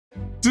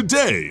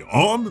Today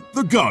on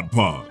The God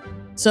Pod.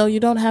 So you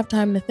don't have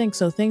time to think,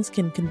 so things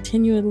can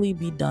continually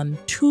be done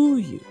to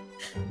you,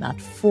 not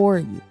for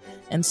you.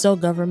 And so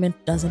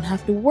government doesn't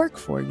have to work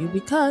for you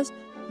because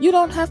you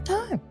don't have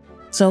time.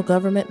 So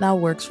government now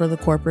works for the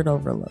corporate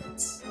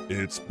overlords.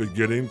 It's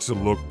beginning to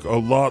look a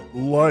lot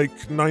like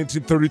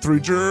 1933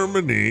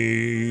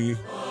 Germany.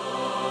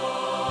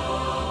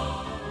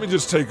 Let me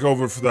just take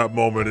over for that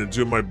moment and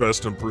do my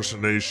best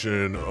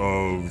impersonation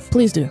of...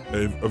 Please do.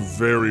 A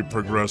very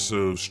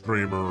progressive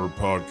streamer or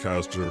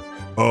podcaster.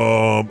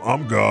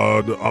 I'm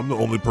God. I'm the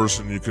only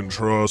person you can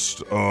trust.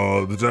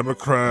 The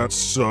Democrats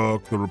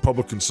suck. The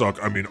Republicans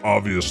suck. I mean,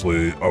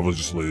 obviously,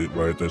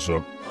 right? They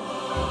suck.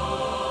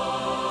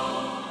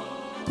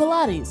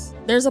 Pilates.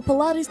 There's a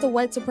Pilates to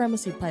white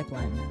supremacy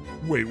pipeline.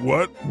 Wait,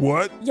 what?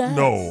 What? Yes.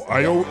 No,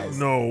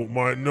 Yes.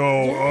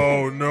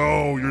 Oh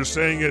no, you're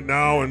saying it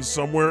now, and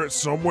somewhere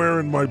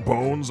in my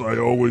bones, I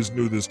always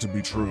knew this to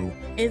be true.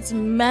 It's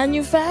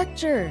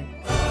manufactured.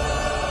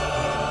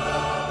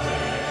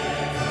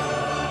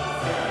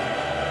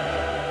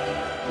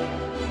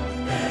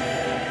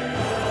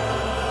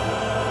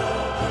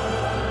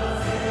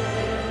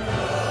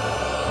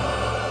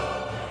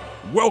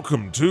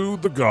 Welcome to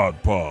the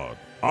God Pod.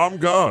 I'm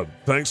God.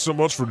 Thanks so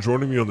much for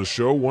joining me on the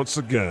show once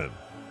again.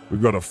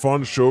 We've got a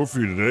fun show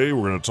for you today.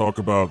 We're going to talk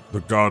about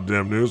the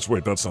goddamn news.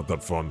 Wait, that's not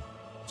that fun.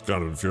 It's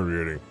kind of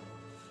infuriating.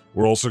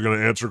 We're also going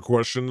to answer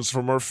questions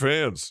from our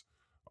fans.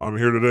 I'm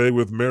here today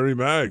with Mary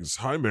Maggs.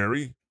 Hi,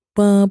 Mary.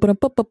 Let's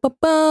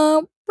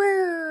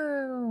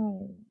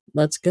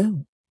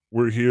go.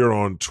 We're here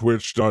on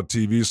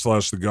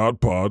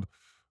twitch.tv/thegodpod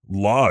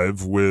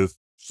live with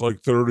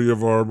like 30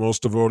 of our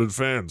most devoted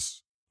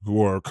fans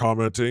who are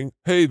commenting,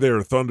 "Hey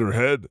there,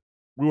 Thunderhead."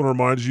 We want to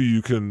remind you,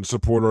 you can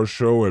support our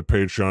show at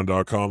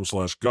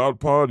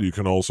patreon.com/godpod. You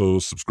can also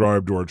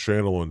subscribe to our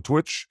channel on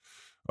Twitch.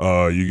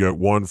 You get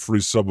one free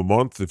sub a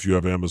month if you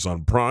have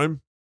Amazon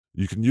Prime.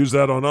 You can use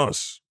that on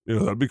us.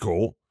 That'd be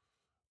cool.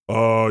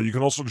 You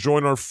can also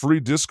join our free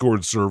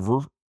Discord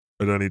server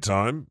at any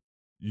time.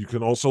 You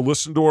can also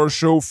listen to our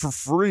show for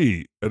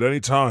free at any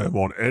time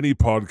on any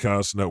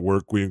podcast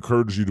network. We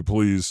encourage you to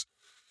please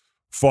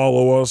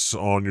follow us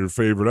on your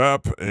favorite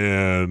app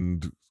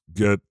and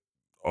get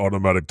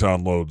automatic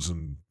downloads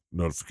and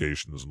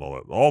notifications and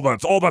all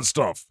that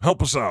stuff.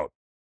 Help us out.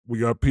 We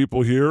got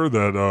people here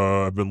that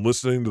have been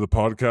listening to the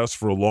podcast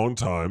for a long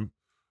time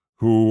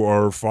who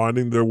are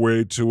finding their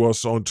way to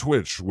us on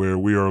Twitch, where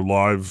we are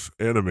live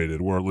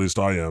animated, or at least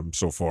I am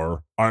so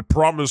far. I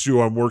promise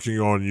you I'm working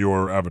on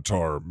your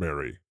avatar,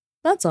 Mary.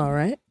 That's all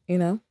right.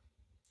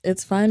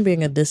 It's fine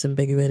being a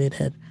disambiguated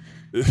head.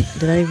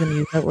 Did I even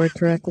use that word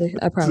correctly?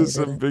 I probably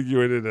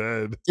Disambiguated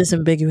head.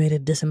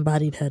 Disambiguated,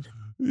 disembodied head.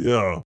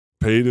 Yeah.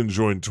 Paid and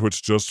joined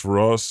Twitch just for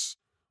us.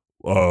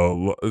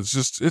 It's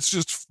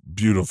just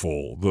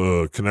beautiful,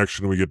 the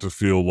connection we get to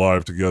feel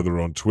live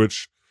together on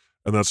Twitch.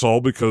 And that's all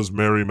because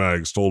Mary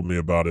Maggs told me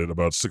about it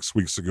about 6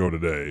 weeks ago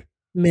today.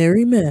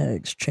 Mary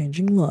Maggs,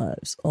 changing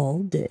lives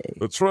all day.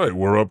 That's right.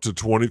 We're up to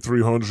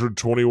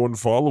 2,321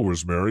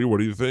 followers, Mary. What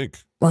do you think?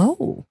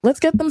 Oh, let's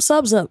get them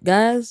subs up,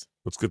 guys.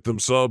 Let's get them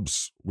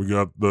subs. We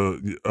got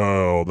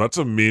that's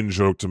a mean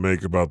joke to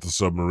make about the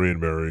submarine,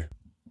 Mary.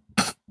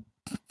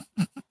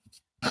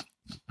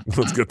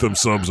 Let's get them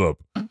subs up.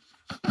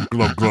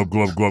 Glub, glub,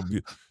 glub, glub.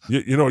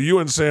 You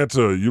and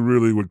Santa, you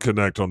really would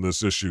connect on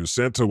this issue.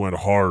 Santa went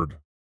hard.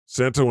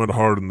 Santa went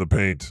hard in the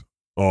paint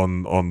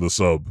on the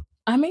sub.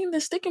 I mean, the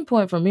sticking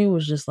point for me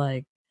was just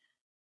like,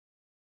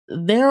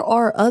 there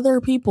are other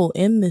people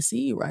in the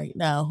sea right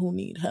now who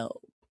need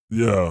help.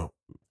 Yeah.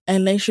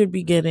 And they should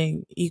be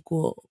getting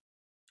equal,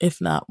 if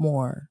not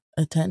more,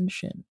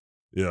 attention.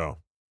 Yeah.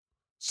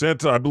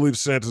 I believe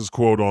Santa's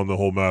quote on the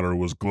whole matter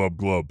was glub,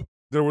 glub.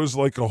 There was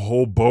like a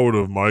whole boat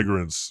of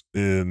migrants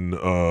in,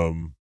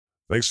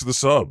 thanks to the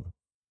sub.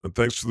 And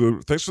thanks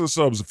for the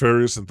subs,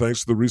 Farius, and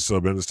thanks to the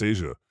resub,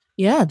 Anastasia.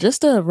 Yeah,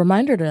 just a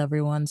reminder to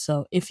everyone.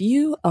 So if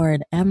you are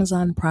an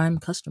Amazon Prime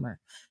customer,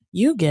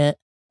 you get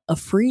a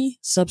free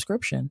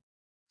subscription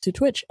to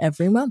Twitch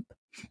every month.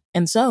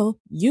 And so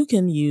you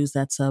can use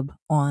that sub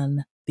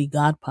on the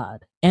God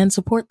Pod and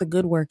support the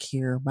good work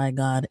here by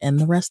God and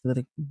the rest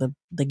of the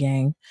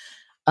gang.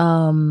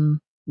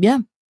 Yeah,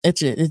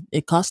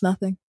 it costs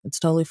nothing. It's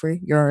totally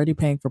free. You're already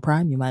paying for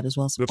Prime. You might as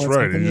well support That's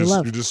right. something you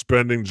love. You're just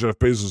spending Jeff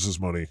Bezos'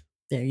 money.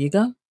 There you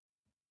go.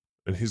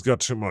 And he's got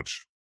too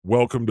much.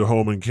 Welcome to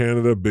home in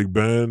Canada, Big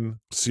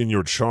Ben.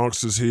 Senior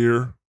Chonks is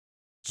here.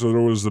 So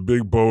there was the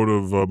big boat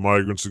of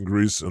migrants in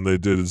Greece, and they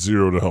did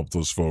zero to help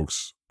those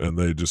folks, and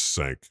they just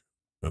sank,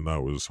 and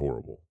that was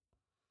horrible.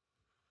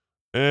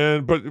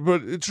 And but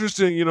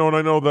interesting, and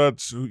I know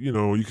that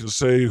you can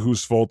say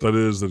whose fault that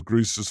is, that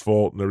Greece's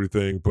fault and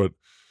everything, but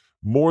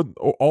more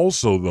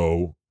also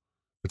though,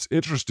 it's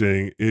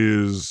interesting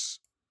is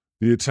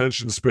the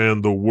attention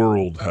span the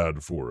world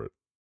had for it.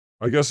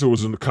 I guess it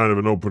was kind of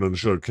an open and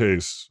shut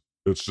case.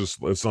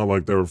 It's not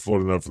like they were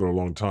floating that for a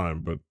long time,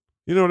 but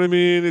you know what I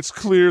mean? It's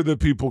clear that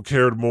people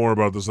cared more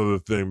about this other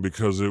thing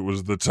because it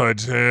was the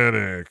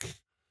Titanic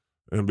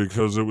and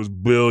because it was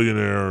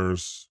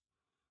billionaires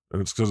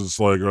And it's because it's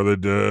like, are they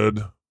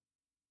dead?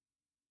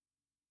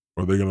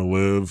 Are they going to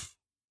live?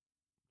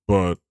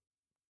 But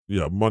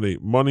yeah,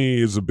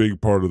 money is a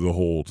big part of the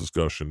whole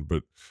discussion.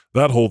 But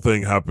that whole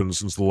thing happened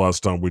since the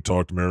last time we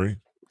talked, Mary.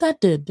 That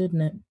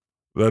didn't it?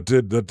 That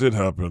did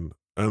happen.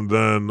 And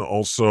then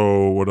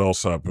also, what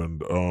else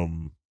happened?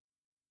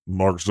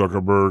 Mark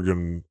Zuckerberg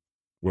and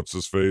what's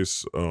his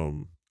face?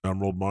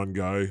 Emerald Mine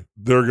guy.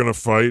 They're gonna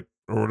fight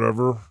or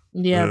whatever.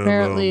 Yeah, And,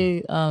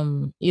 apparently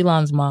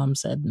Elon's mom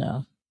said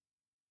no.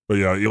 But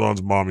yeah,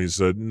 Elon's mommy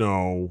said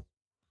no.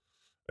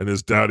 And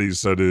his daddy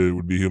said it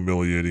would be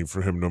humiliating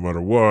for him no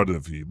matter what.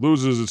 If he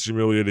loses, it's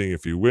humiliating.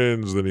 If he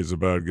wins, then he's a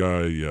bad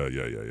guy. Yeah.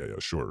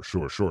 Sure.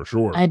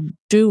 I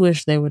do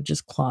wish they would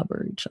just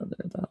clobber each other,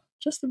 though.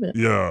 Just a bit.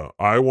 Yeah,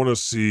 I want to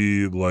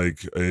see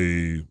like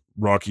a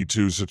Rocky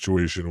 2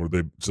 situation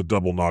where it's a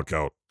double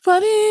knockout.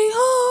 Fighting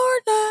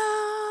hard now.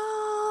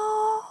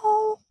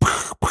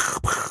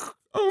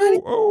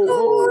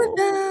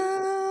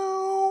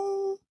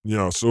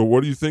 Yeah, so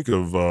what do you think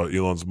of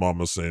Elon's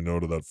mama saying no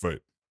to that fight?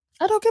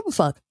 I don't give a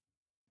fuck.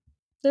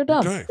 They're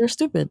dumb. Okay. They're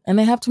stupid. And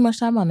they have too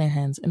much time on their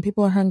hands. And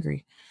people are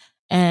hungry.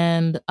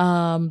 And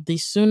the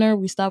sooner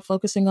we stop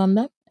focusing on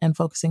them and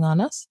focusing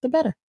on us, the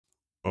better.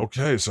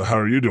 Okay, so how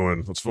are you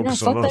doing? Let's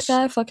focus on us. Fuck that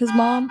guy. Fuck his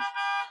mom.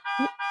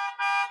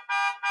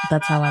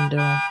 That's how I'm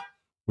doing.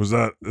 Is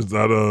that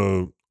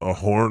a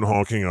horn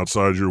honking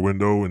outside your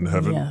window in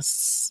heaven?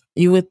 Yes.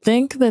 You would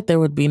think that there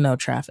would be no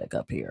traffic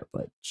up here,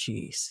 but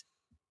jeez.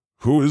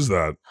 Who is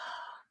that?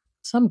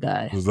 Some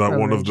guy. Is that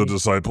one of the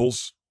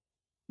disciples?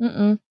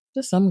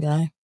 Just some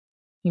guy.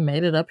 He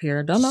made it up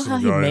here. Don't know how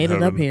he made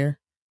it up here.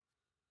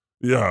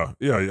 Yeah.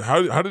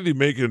 How did he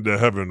make it into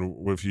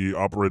heaven if he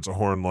operates a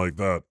horn like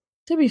that?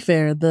 To be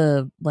fair,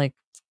 the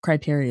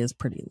criteria is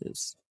pretty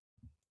loose.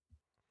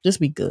 Just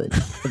be good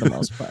for the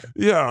most part.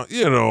 Yeah,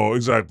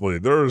 exactly.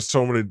 There are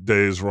so many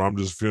days where I'm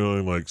just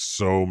feeling like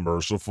so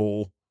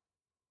merciful.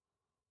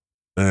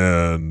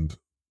 And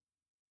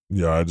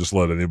yeah, I just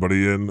let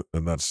anybody in,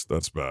 and that's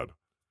bad.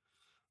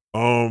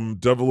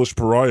 Devilish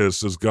Pariah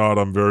says, God,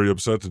 I'm very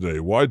upset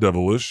today. Why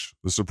devilish?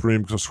 The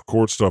Supreme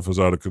Court stuff is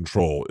out of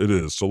control. It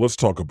is. So let's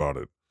talk about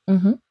it.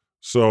 Mm-hmm.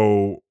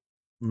 So,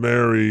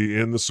 Mary,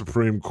 in the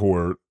Supreme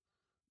Court,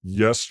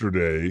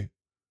 yesterday,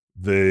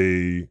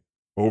 they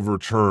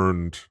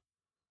overturned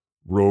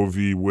Roe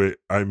v. Wade.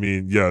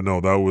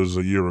 That was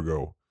a year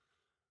ago.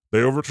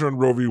 They overturned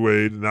Roe v.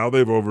 Wade. Now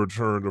they've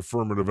overturned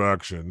affirmative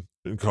action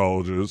in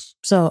colleges.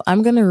 So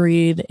I'm going to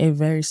read a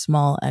very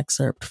small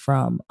excerpt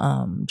from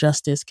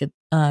Justice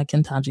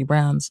Ketanji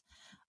Brown's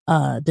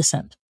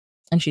dissent.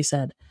 And she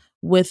said,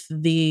 with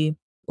the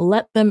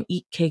let them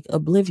eat cake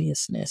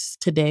obliviousness,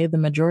 today the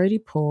majority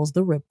pulls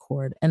the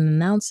ripcord and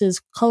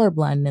announces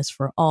colorblindness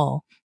for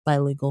all by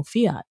legal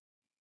fiat.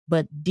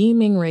 But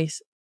deeming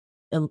race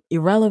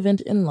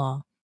irrelevant in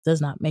law does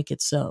not make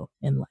it so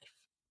in life.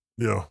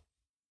 Yeah.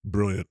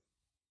 Brilliant.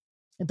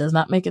 It does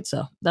not make it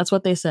so. That's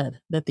what they said.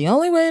 That the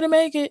only way to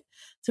make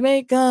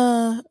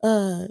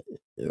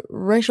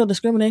racial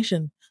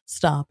discrimination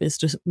stop is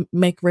to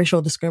make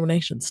racial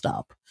discrimination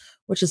stop,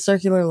 which is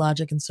circular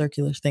logic and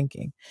circular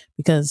thinking.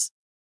 Because,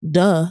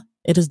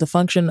 it is the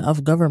function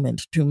of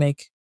government to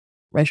make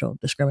racial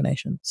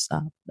discrimination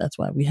stop. That's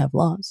why we have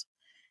laws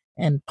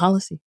and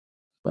policy.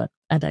 But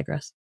I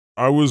digress.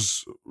 I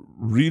was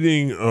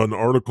reading an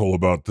article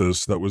about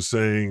this that was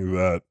saying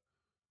that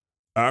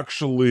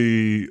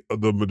actually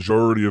the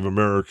majority of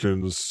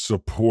Americans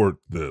support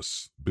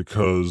this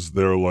because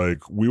they're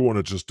like, we want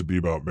it just to be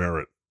about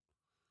merit.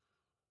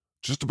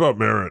 Just about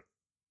merit.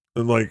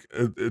 And like,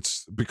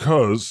 it's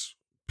because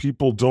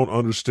people don't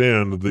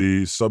understand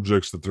the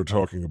subjects that they're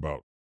talking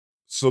about.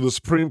 So the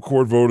Supreme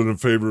Court voted in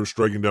favor of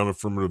striking down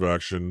affirmative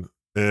action,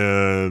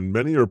 and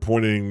many are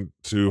pointing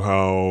to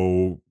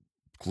how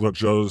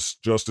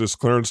Justice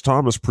Clarence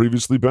Thomas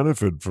previously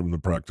benefited from the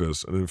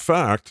practice. And in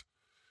fact,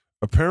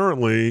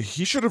 apparently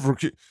he should have,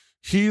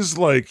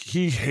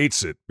 he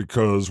hates it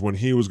because when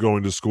he was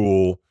going to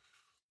school,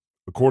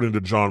 according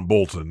to John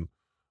Bolton,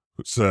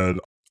 who said,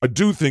 I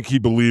do think he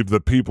believed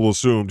that people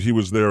assumed he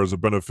was there as a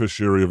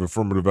beneficiary of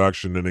affirmative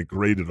action and it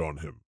grated on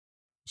him.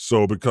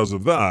 So because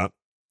of that,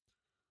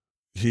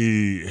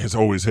 he has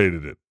always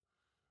hated it.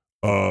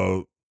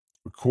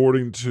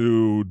 According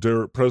to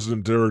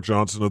President Derek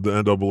Johnson of the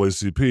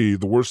NAACP,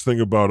 the worst thing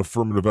about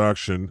affirmative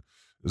action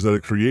is that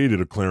it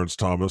created a Clarence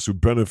Thomas who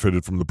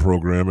benefited from the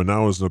program and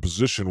now is in a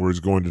position where he's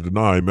going to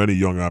deny many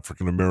young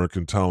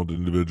African-American talented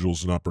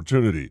individuals an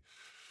opportunity.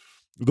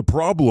 The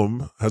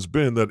problem has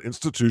been that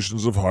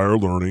institutions of higher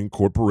learning,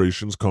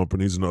 corporations,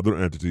 companies, and other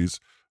entities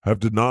have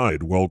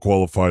denied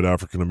well-qualified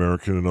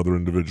African-American and other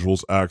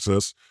individuals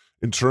access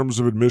in terms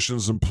of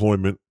admissions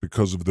employment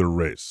because of their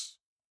race.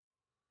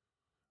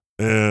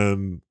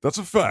 And that's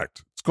a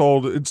fact. It's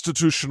called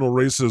institutional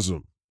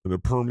racism, and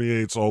it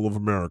permeates all of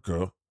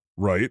America,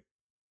 right?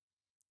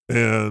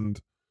 And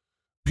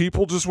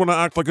people just want to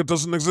act like it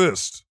doesn't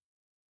exist.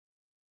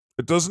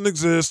 It doesn't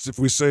exist if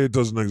we say it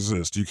doesn't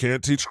exist. You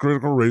can't teach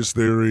critical race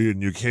theory,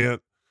 and you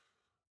can't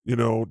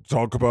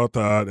talk about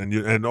that. And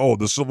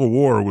the Civil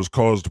War was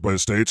caused by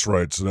states'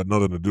 rights. It had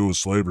nothing to do with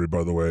slavery,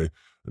 by the way.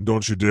 And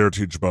don't you dare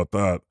teach about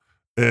that.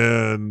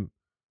 And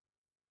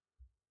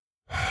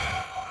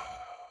I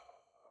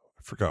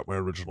forgot my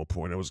original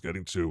point I was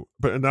getting to.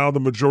 But now the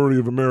majority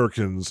of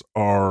Americans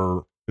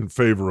are in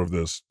favor of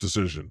this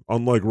decision,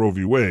 unlike Roe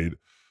v. Wade,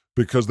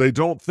 because they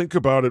don't think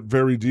about it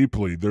very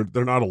deeply.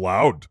 They're not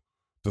allowed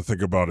to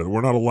think about it.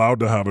 We're not allowed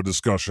to have a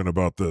discussion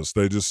about this.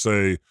 They just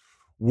say,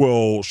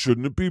 well,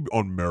 shouldn't it be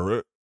on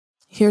merit?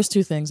 Here's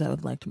two things I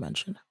would like to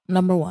mention.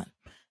 Number one,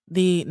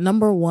 the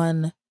number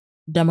one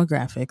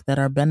demographic that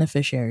are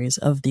beneficiaries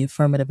of the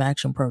affirmative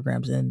action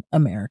programs in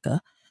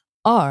America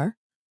are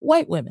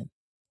white women.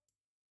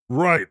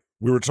 Right.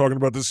 We were talking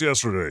about this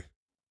yesterday.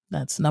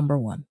 That's number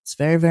one. It's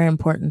very, very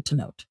important to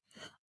note.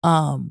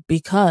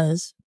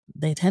 Because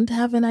they tend to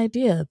have an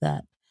idea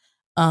that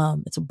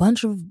it's a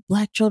bunch of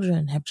black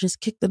children have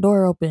just kicked the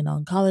door open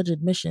on college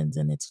admissions,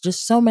 and it's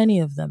just so many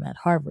of them at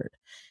Harvard.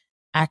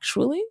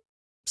 Actually,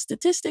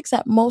 statistics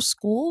at most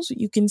schools,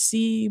 you can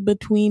see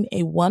between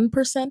a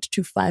 1%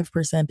 to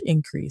 5%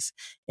 increase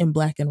in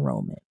black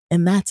enrollment.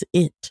 And that's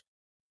it.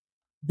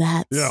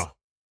 That's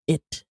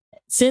it.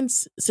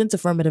 Since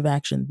affirmative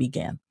action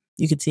began,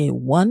 you could see a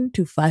 1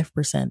 to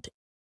 5%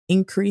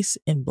 increase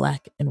in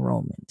black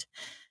enrollment.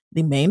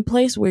 The main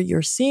place where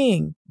you're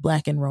seeing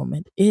black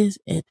enrollment is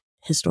at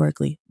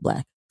historically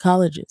black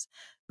colleges,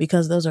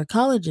 because those are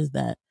colleges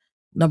that,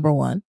 number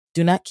one,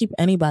 do not keep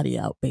anybody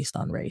out based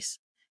on race,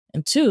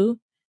 and two,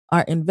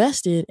 are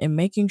invested in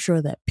making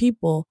sure that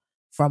people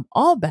from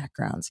all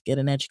backgrounds get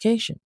an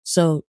education.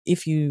 So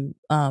if you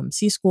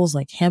see schools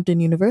like Hampton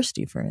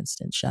University, for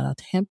instance, shout out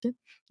to Hampton,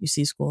 you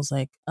see schools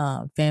like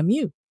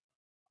FAMU,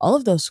 all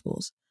of those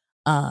schools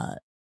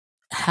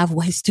have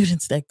white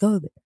students that go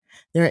there.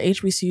 There are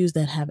HBCUs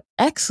that have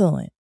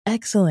excellent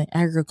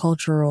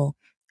agricultural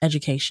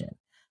education.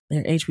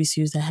 There are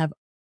HBCUs that have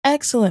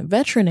excellent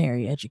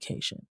veterinary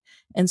education.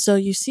 And so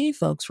you see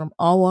folks from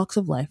all walks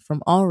of life,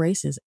 from all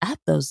races at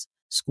those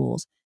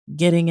schools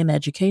getting an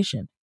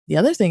education. The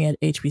other thing that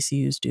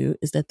HBCUs do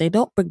is that they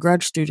don't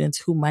begrudge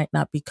students who might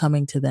not be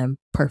coming to them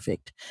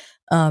perfect.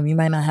 You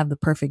might not have the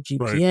perfect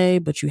GPA,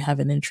 right, but you have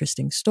an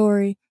interesting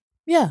story.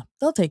 Yeah,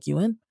 they'll take you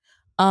in,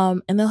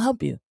 and they'll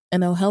help you.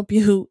 And they'll help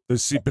you They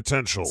see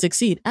potential.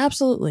 Succeed.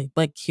 Absolutely.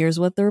 But here's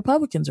what the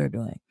Republicans are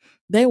doing.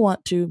 They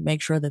want to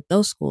make sure that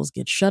those schools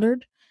get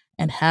shuttered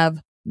and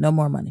have no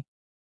more money.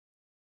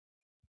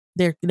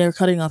 They're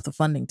cutting off the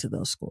funding to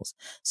those schools.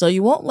 So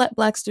you won't let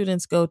black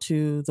students go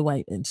to the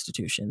white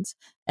institutions.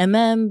 And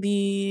then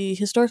the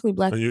historically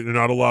black... And you're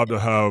not allowed to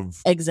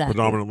have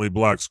predominantly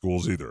black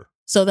schools either.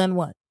 So then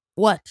what?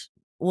 What?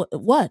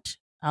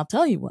 I'll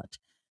tell you what.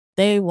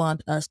 They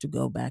want us to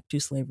go back to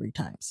slavery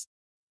times.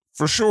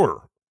 For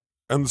sure.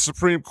 And the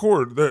Supreme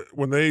Court,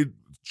 when they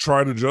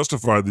try to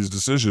justify these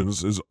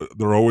decisions,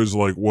 they're always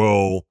like,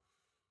 well,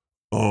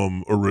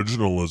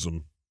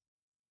 originalism.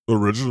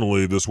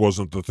 Originally, this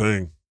wasn't the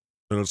thing.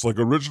 And it's like,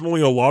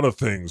 originally, a lot of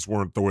things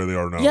weren't the way they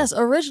are now. Yes,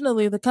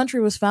 originally, the country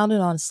was founded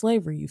on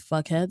slavery, you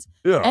fuckheads.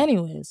 Yeah.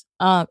 Anyways,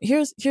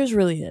 here's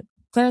really it.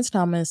 Clarence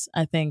Thomas,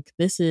 I think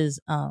this is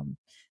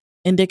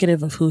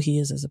indicative of who he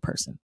is as a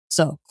person.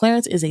 So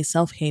Clarence is a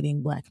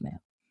self-hating black man.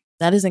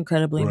 That is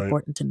incredibly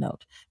important to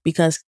note,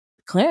 because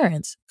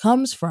Clarence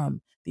comes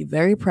from the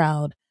very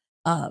proud,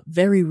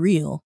 very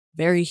real,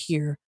 very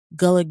here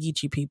Gullah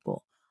Geechee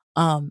people.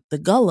 The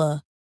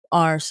Gullah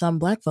are some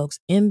black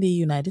folks in the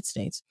United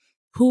States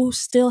who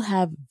still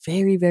have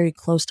very, very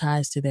close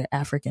ties to their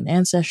African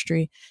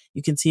ancestry.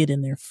 You can see it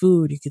in their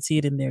food. You can see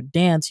it in their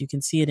dance. You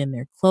can see it in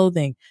their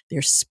clothing,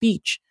 their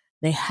speech.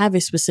 They have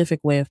a specific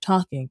way of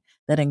talking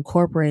that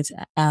incorporates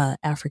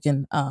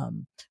African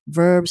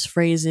verbs,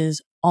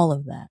 phrases, all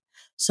of that.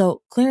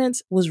 So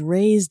Clarence was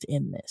raised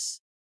in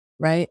this,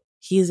 right?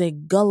 He is a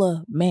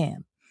Gullah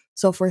man.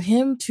 So for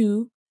him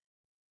to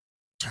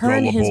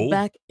turn his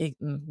back,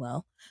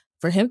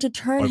 for him to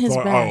turn his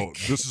back. Oh,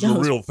 this is a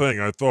real thing.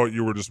 I thought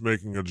you were just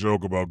making a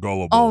joke about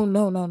gullible. Oh,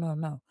 no.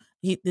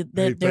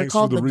 They're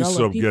called the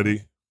Gullah people.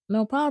 Getty.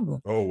 No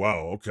problem. Oh,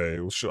 wow. Okay.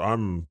 Well,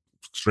 I'm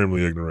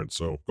extremely ignorant,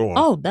 so go on.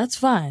 Oh, that's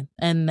fine.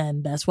 And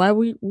then that's why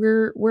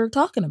we're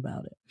talking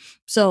about it.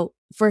 So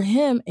for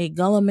him, a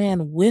Gullah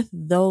man with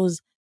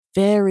those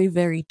very,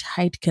 very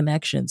tight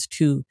connections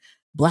to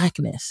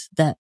blackness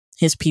that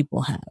his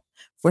people have,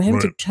 for him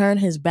to turn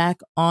his back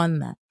on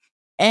that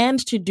and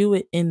to do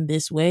it in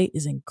this way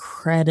is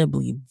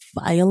incredibly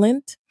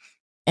violent,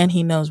 and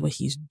he knows what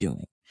he's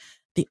doing.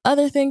 The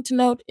other thing to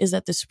note is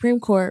that the Supreme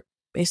Court,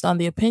 based on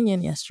the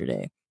opinion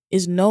yesterday,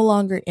 is no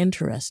longer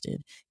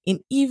interested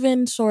in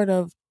even sort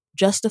of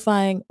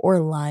justifying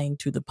or lying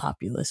to the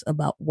populace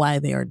about why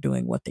they are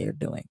doing what they are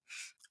doing.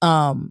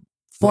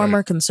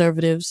 Former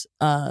conservatives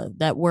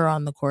that were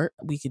on the court,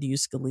 we could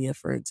use Scalia,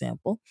 for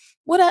example,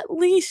 would at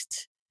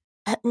least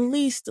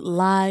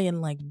lie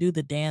and like do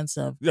the dance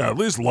of... Yeah, at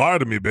least lie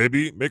to me,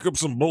 baby. Make up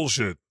some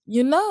bullshit.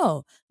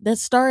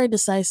 That's stare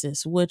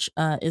decisis, which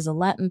is a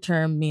Latin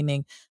term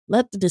meaning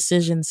let the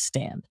decision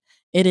stand.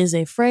 It is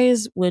a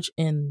phrase which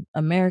in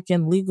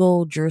American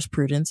legal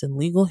jurisprudence and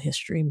legal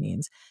history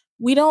means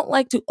we don't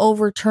like to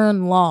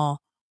overturn law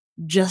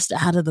just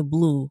out of the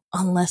blue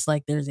unless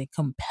like there's a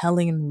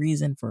compelling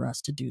reason for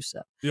us to do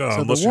so. Yeah, So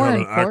the unless you have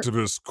Warren an court,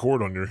 activist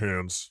court on your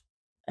hands,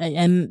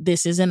 and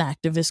this is an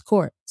activist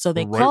court. So a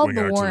they right-wing called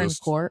the Warren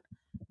activist. court.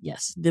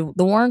 Yes, the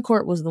Warren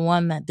court was the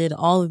one that did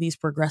all of these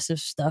progressive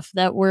stuff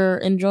that we're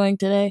enjoying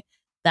today.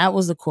 That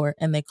was the court,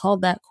 and they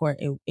called that court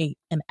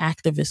an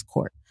activist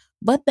court.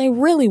 But they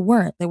really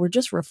weren't. They were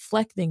just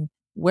reflecting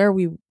where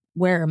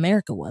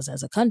America was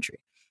as a country.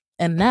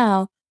 And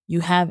now you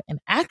have an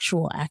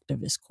actual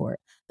activist court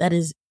that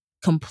is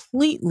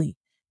completely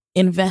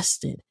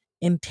invested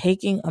in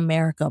taking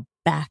America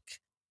back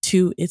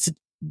to its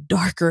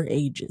darker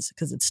ages,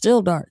 because it's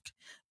still dark,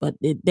 but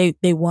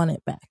they want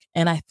it back.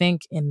 And I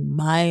think, in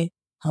my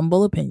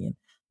humble opinion,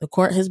 the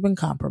court has been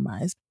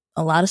compromised.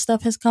 A lot of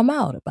stuff has come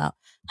out about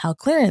how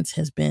Clarence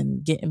has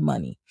been getting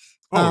money,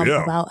 Oh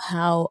yeah. about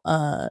how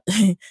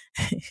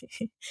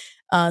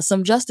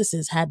some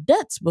justices had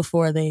debts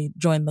before they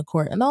joined the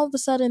court, and all of a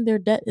sudden their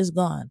debt is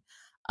gone.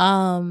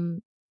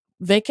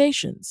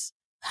 Vacations,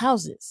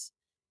 houses.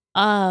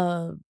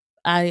 Uh,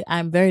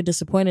 I'm very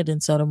disappointed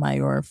in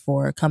Sotomayor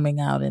for coming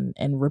out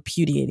and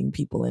repudiating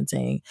people and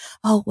saying,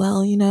 "Oh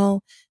well, you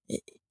know,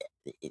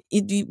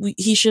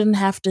 he shouldn't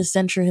have to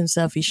censure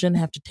himself. He shouldn't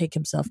have to take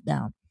himself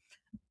down."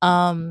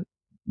 Um,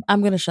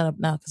 I'm gonna shut up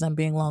now because I'm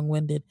being long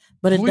winded,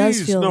 but it does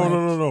Please, feel like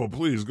no.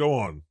 Please go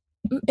on.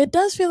 it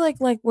does feel like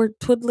we're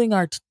twiddling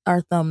our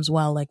thumbs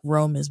while like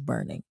Rome is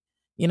burning.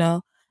 You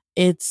know,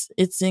 it's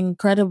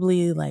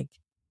incredibly like,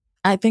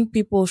 I think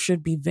people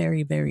should be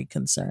very, very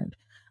concerned.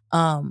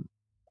 Um,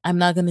 I'm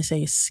not going to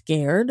say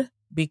scared,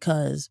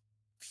 because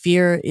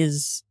fear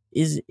is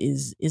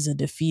a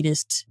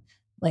defeatist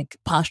like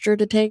posture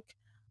to take.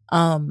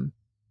 Um,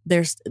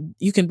 there's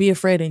You can be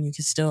afraid and you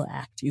can still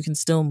act. You can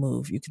still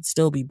move. You can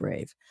still be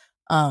brave.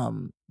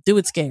 Do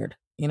it scared,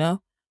 you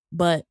know.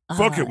 But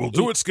Fuck it, we'll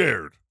do it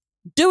scared.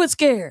 Do it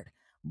scared.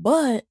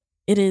 But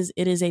it is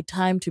a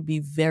time to be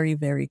very,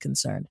 very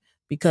concerned,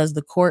 because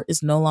the court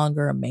is no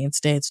longer a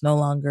mainstay. It's no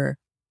longer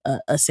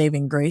a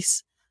saving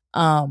grace.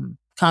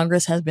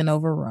 Congress has been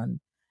overrun.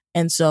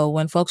 And so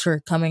when folks are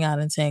coming out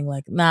and saying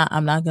like, nah,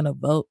 I'm not going to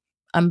vote,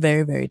 I'm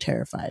very, very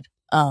terrified.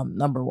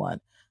 Number one.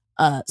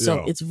 So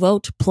Yeah. it's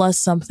vote plus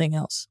something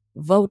else.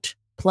 Vote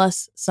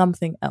plus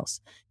something else.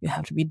 You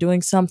have to be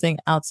doing something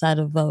outside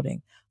of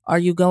voting. Are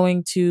you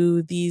going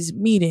to these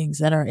meetings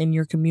that are in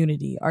your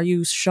community? Are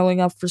you showing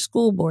up for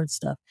school board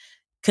stuff?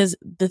 Because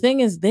the thing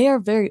is, they are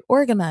very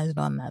organized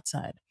on that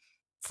side.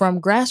 From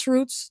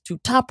grassroots to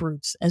top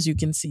roots, as you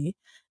can see,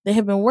 they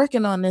have been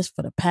working on this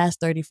for the past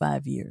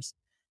 35 years,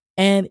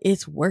 and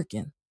it's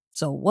working.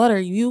 So what are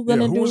you going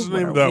to Who do? was the What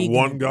name are of that we gonna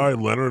one guy,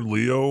 do? Leonard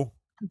Leo?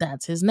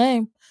 That's his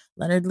name.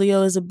 Leonard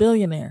Leo is a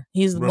billionaire.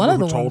 He's one Remember of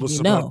who the told ones us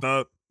we about know.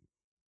 that?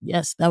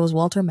 Yes, that was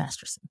Walter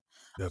Masterson.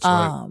 That's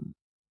right.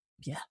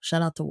 Yeah,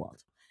 shout out to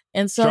Walt.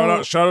 And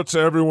so shout out to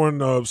everyone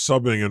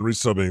subbing and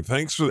resubbing.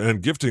 Thanks for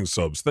and gifting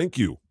subs. Thank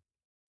you.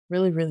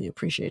 really, really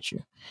appreciate you.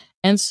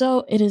 And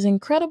so it is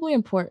incredibly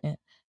important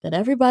that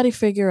everybody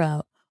figure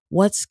out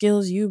what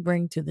skills you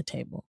bring to the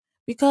table,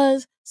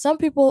 because some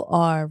people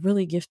are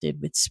really gifted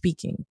with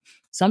speaking.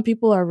 Some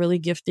people are really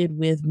gifted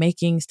with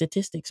making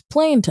statistics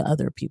plain to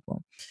other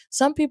people.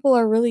 Some people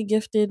are really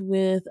gifted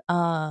with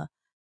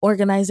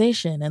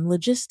organization and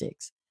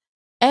logistics.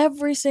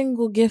 Every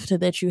single gift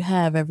that you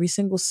have, every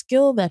single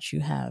skill that you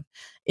have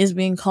is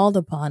being called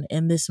upon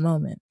in this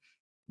moment.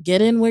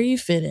 Get in where you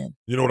fit in.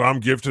 You know what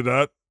I'm gifted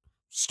at?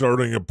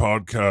 Starting a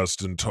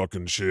podcast and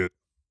talking shit.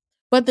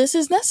 But this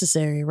is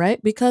necessary, right?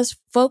 Because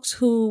folks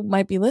who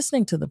might be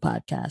listening to the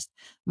podcast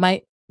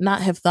might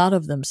not have thought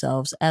of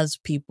themselves as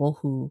people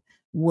who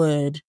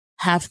would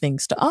have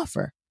things to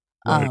offer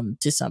Right.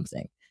 to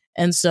something.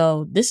 And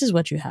so this is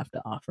what you have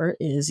to offer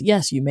is,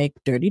 yes, you make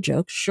dirty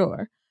jokes,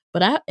 sure.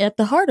 But at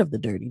the heart of the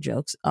dirty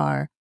jokes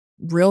are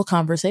real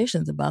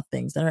conversations about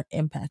things that are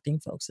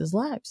impacting folks'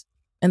 lives.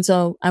 And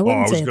so I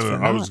wouldn't say it's for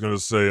I was naught. gonna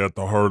say at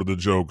the heart of the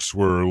jokes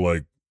were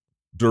like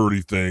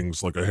dirty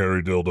things like a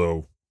hairy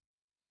dildo.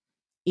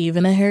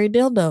 Even a hairy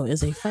dildo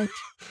is a fight.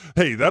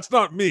 Hey, that's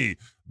not me.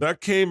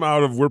 That came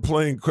out of we're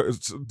playing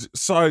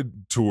side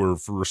tour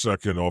for a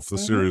second off the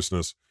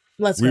seriousness.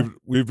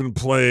 We've been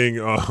playing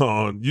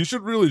on. You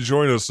should really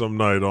join us some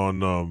night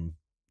on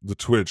the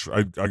Twitch.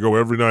 I go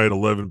every night at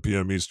 11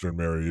 p.m. Eastern,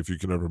 Mary, if you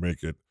can ever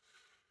make it.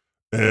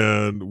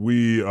 And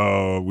we've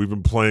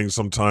been playing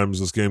sometimes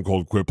this game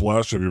called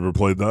Quiplash. Have you ever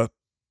played that?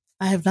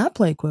 I have not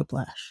played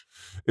Quiplash.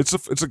 It's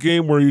a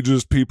game where you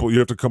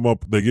have to come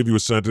up. They give you a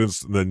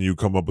sentence, and then you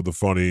come up with a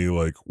funny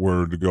like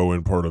word to go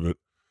in part of it.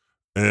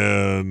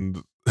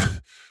 And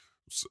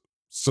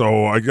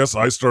so I guess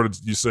I started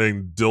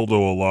saying dildo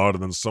a lot,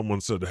 and then someone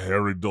said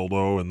hairy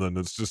dildo, and then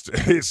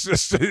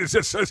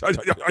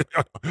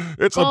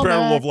it's a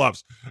barrel of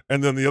laughs.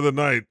 And then the other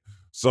night,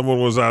 someone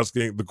was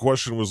asking. The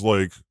question was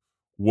like,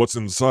 "What's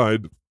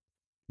inside?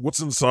 What's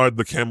inside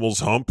the camel's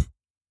hump?"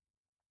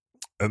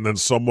 And then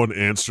someone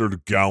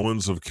answered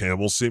gallons of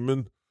camel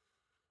semen.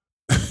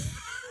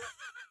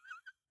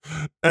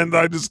 And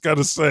I just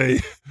gotta say,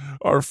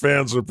 our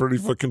fans are pretty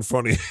fucking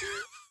funny.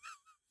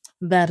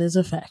 That is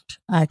a fact.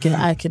 I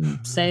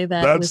can say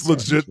that That's with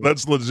legit. certainty.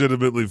 That's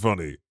legitimately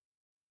funny.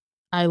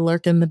 I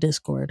lurk in the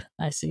Discord.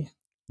 I see.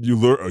 You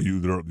lurk. You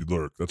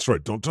lurk. That's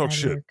right. Don't talk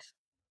shit.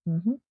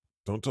 Mm-hmm.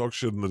 Don't talk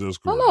shit in the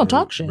Discord. Oh no,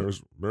 talk shit.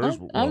 Mary's,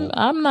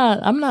 I'm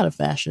not a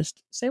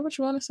fascist. Say what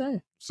you want to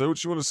say. Say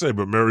what you want to say,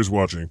 but Mary's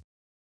watching.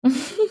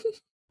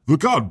 The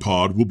God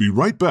Pod will be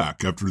right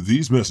back after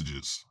these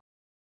messages.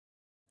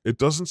 It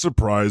doesn't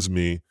surprise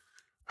me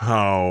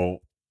how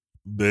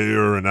they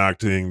are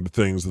enacting the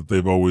things that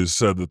they've always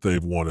said that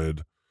they've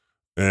wanted.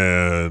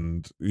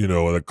 And,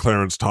 that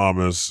Clarence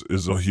Thomas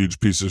is a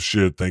huge piece of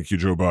shit. Thank you,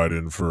 Joe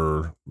Biden,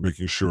 for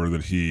making sure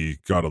that he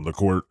got on the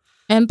court.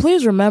 And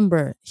please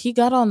remember, he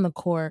got on the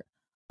court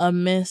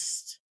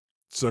amidst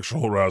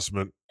sexual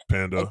harassment,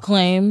 Panda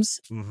claims.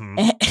 Mm-hmm.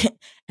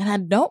 And I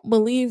don't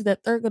believe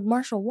that Thurgood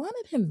Marshall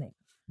wanted him there.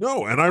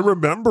 No, and I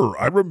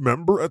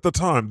remember at the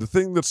time, the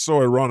thing that's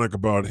so ironic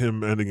about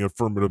him ending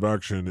affirmative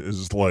action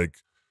is like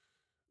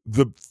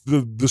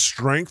the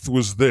strength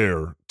was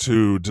there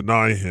to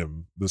deny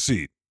him the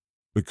seat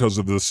because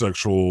of the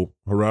sexual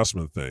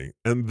harassment thing.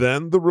 And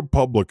then the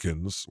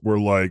Republicans were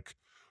like,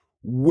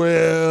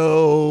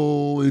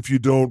 well, if you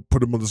don't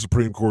put him on the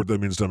Supreme Court,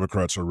 that means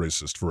Democrats are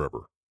racist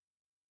forever.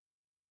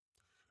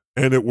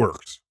 And it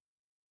worked.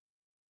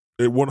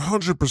 It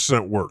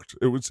 100% worked.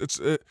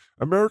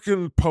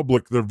 American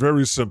public, they're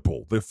very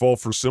simple. They fall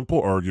for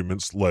simple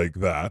arguments like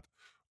that.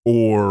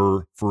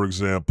 Or, for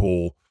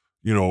example,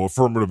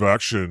 affirmative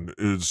action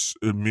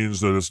it means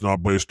that it's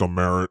not based on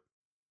merit.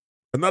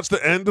 And that's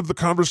the end of the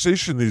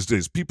conversation these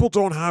days. People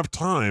don't have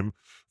time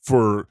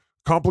for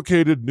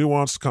complicated,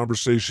 nuanced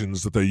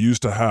conversations that they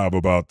used to have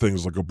about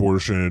things like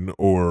abortion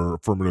or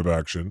affirmative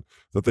action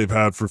that they've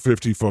had for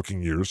 50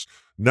 fucking years.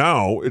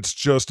 Now it's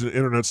just an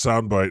internet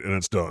soundbite and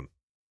it's done.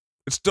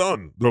 It's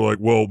done. They're like,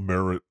 well,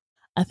 merit.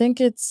 I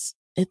think it's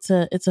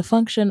a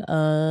function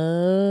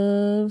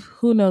of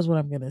who knows what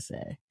I'm gonna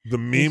say. The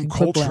meme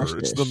culture.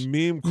 It's the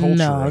meme culture.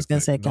 No, I was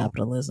gonna say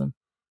capitalism.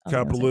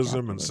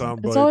 Capitalism and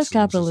sound bites. It's always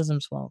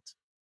capitalism's fault.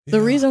 Yeah.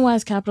 The reason why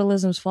it's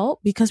capitalism's fault,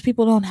 because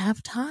people don't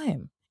have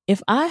time.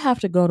 If I have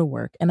to go to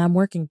work and I'm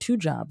working 2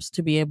 jobs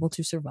to be able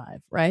to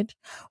survive, right?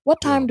 What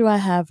time do I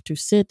have to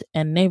sit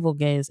and navel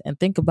gaze and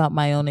think about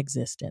my own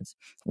existence?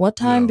 What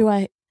time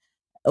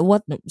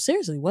what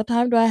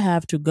time do I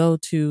have to go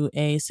to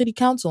a city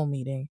council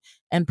meeting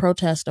and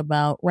protest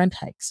about rent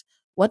hikes?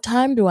 What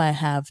time do I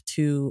have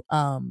to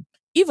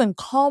even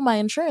call my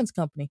insurance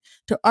company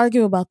to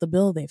argue about the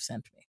bill they've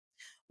sent me?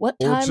 What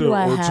time do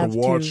I have to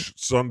watch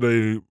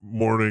Sunday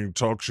morning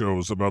talk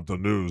shows about the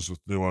news with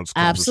nuanced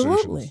conversations?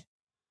 Absolutely.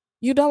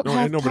 You don't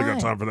have ain't nobody time.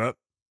 got time for that.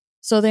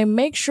 So they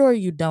make sure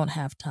you don't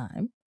have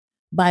time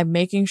by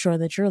making sure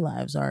that your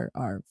lives are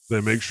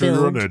they make sure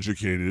you're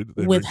uneducated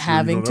with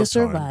having to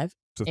survive.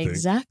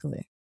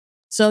 Exactly.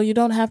 So you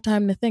don't have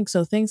time to think.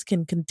 So things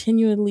can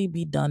continually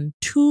be done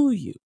to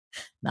you,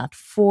 not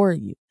for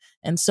you.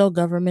 And so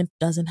government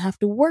doesn't have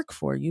to work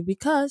for you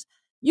because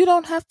you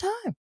don't have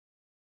time.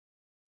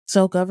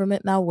 So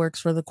government now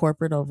works for the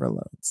corporate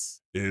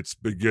overloads. It's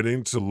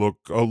beginning to look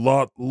a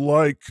lot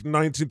like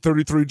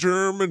 1933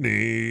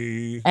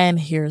 Germany. And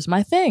here's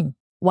my thing.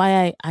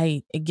 Why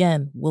I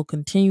again will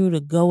continue to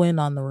go in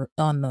on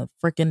the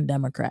frickin'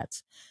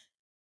 Democrats.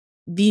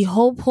 The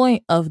whole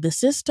point of the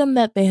system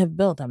that they have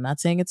built, I'm not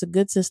saying it's a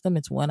good system,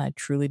 it's one I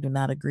truly do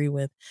not agree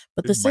with,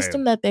 but the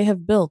system that they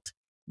have built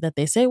that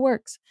they say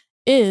works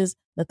is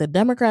that the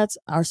Democrats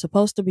are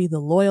supposed to be the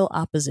loyal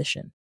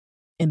opposition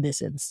in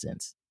this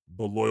instance.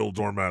 The loyal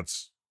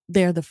doormats.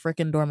 They're the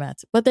frickin'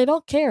 doormats, but they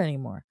don't care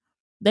anymore.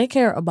 They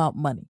care about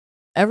money.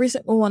 Every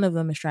single one of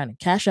them is trying to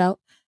cash out.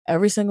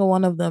 Every single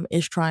one of them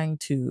is trying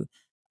to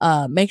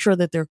make sure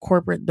that their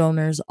corporate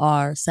donors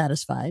are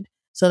satisfied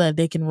so that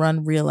they can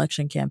run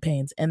re-election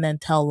campaigns and then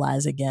tell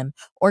lies again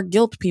or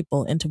guilt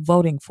people into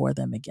voting for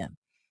them again.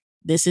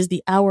 This is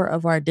the hour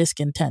of our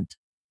discontent.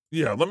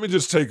 Yeah, let me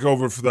just take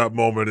over for that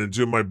moment and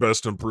do my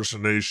best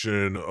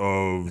impersonation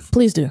of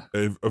Please do.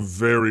 A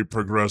very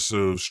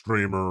progressive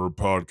streamer or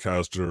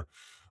podcaster.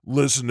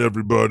 Listen,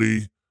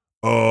 everybody,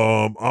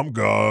 I'm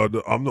God.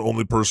 I'm the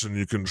only person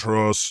you can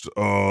trust.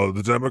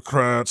 The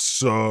Democrats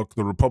suck.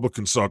 The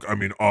Republicans suck. I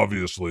mean,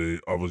 obviously,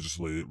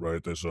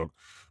 right? They suck.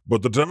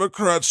 But the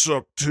Democrats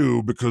suck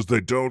too because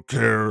they don't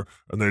care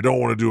and they don't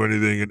want to do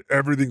anything and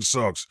everything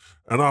sucks.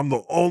 And I'm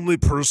the only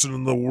person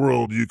in the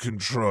world you can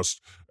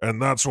trust.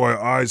 And that's why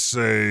I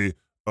say,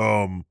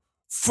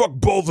 fuck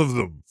both of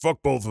them.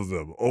 Fuck both of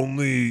them.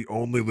 Only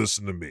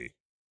listen to me.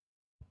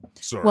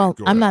 Sorry. Well,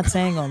 I'm not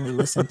saying only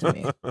listen to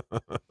me.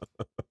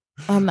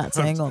 I'm not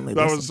saying only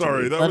listen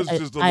to me. That was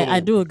just a little...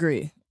 I do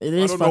agree. It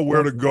is. I don't know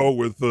where to go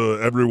with the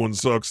everyone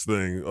sucks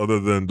thing other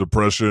than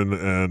depression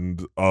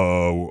and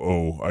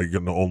I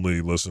can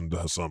only listen to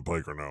Hassan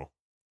Piker now.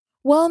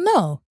 Well,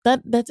 no,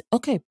 that's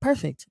okay.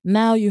 Perfect.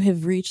 Now you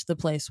have reached the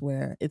place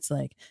where it's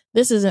like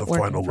this isn't the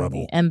working for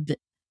me, and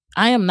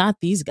I am not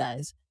these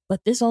guys,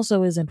 but this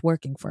also isn't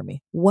working for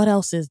me. What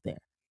else is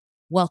there?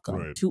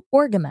 Welcome to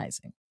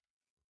organizing.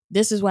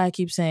 This is why I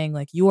keep saying,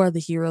 like, you are the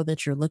hero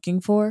that you're looking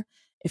for.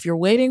 If you're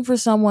waiting for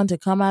someone to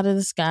come out of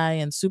the sky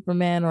and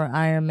Superman or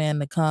Iron Man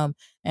to come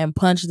and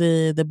punch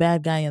the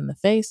bad guy in the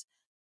face,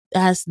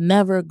 that's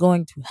never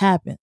going to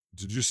happen.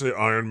 Did you say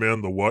Iron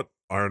Man the what?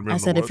 Iron Man I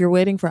the said what? if you're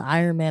waiting for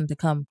Iron Man to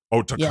come.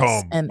 Oh, to yes,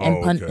 come. And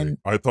okay. and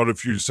I thought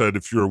if you said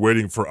if you're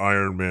waiting for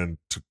Iron Man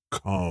to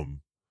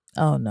come.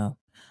 Oh no.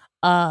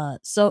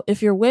 So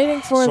if you're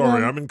waiting for them,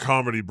 sorry, I'm in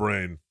comedy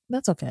brain.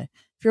 That's okay.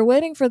 If you're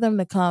waiting for them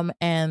to come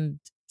and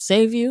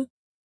save you,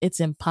 it's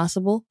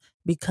impossible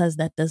because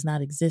that does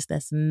not exist.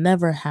 That's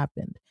never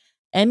happened.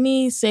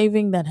 Any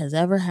saving that has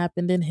ever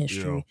happened in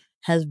history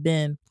has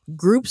been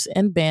groups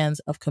and bands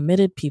of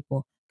committed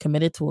people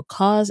committed to a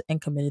cause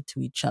and committed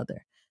to each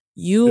other.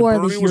 You are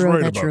the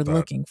hero that you're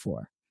looking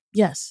for.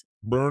 Yes.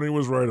 Bernie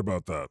was right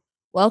about that.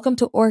 Welcome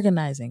to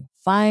organizing.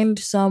 Find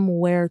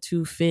somewhere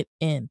to fit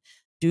in.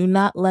 Do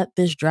not let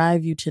this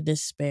drive you to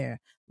despair.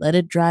 Let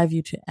it drive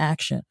you to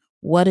action.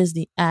 What is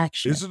the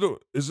action?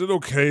 Is it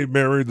okay,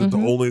 Mary, that the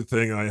only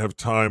thing I have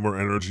time or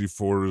energy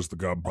for is the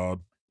God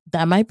Pod?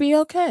 That might be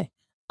okay.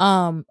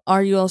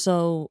 Are you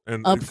also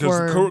up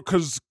for?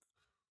 Because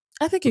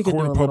I think you could do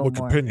a little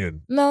more.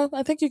 Opinion. No,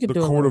 I think you could do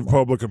a little more. The court of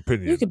public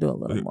opinion. You could do a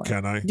little more.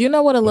 Can I? Do you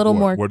know what a little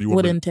more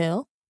would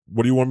entail?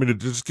 What do you want me to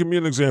do? Just give me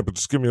an example.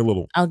 Just give me a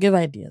little. I'll give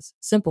ideas.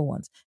 Simple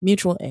ones.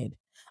 Mutual aid.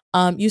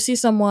 You see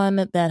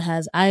someone that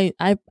has I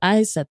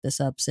set this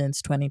up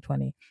since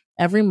 2020.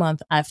 Every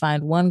month I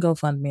find one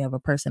GoFundMe of a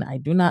person I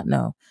do not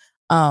know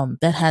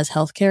that has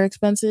healthcare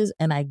expenses,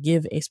 and I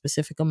give a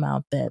specific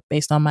amount that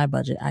based on my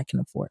budget I can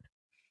afford.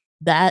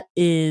 That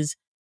is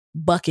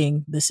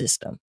bucking the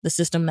system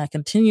that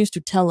continues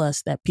to tell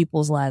us that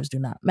people's lives do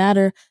not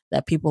matter,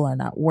 that people are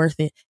not worth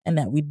it, and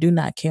that we do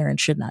not care and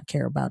should not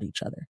care about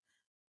each other.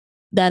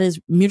 That is,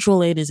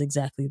 mutual aid is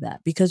exactly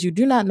that, because you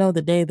do not know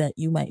the day that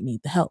you might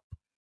need the help.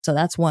 So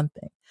that's one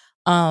thing.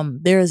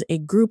 There is a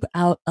group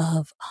out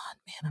of,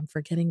 I'm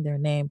forgetting their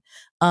name.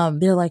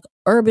 They're like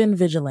urban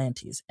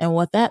vigilantes. And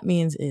what that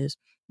means is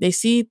they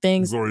see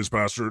things. Glorious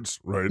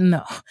bastards, right?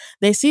 No,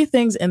 they see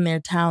things in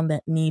their town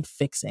that need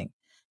fixing,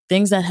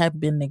 things that have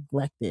been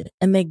neglected,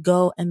 and they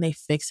go and they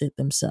fix it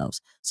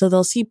themselves. So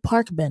they'll see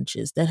park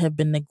benches that have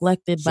been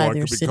neglected by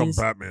their cities.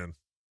 Batman.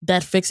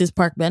 That fixes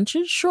park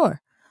benches?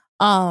 Sure.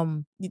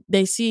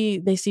 They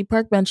see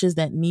park benches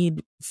that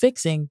need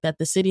fixing that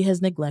the city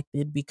has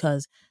neglected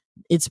because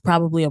it's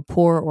probably a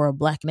poor or a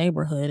black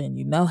neighborhood, and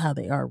you know how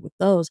they are with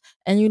those.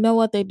 And you know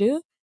what they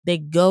do? They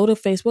go to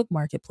Facebook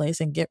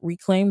Marketplace and get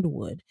reclaimed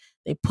wood.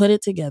 They put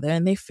it together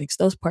and they fix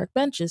those park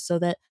benches so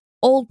that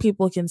old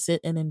people can sit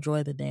and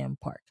enjoy the damn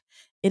park.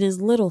 It is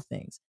little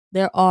things.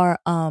 There are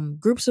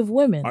groups of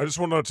women. I just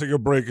want to take a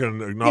break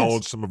and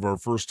acknowledge some of our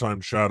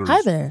first-time chatters.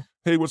 Hi there.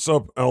 Hey, what's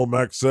up,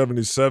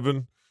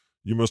 LMAX77?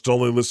 You must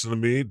only listen to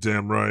me.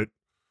 Damn right.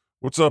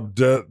 What's up,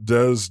 Des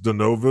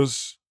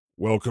Denovas?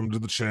 Welcome to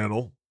the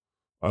channel.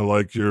 I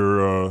like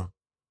your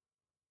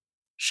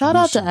shout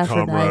out to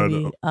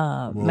Aphrodite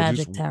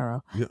Magic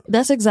Tarot. Yeah.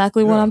 That's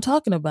exactly what I'm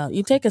talking about.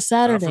 You take a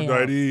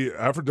Saturday.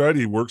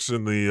 Aphrodite works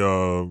in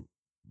the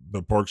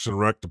Parks and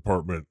Rec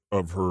department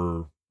of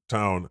her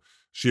town.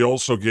 She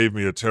also gave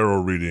me a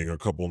tarot reading a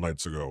couple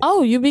nights ago.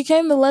 Oh, you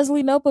became the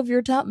Leslie Knope of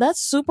your town. That's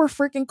super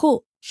freaking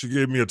cool. She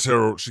gave me a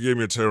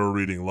tarot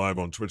reading live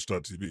on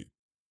twitch.tv.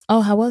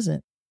 Oh, how was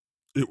it?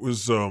 It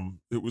was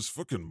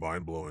fucking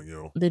mind-blowing,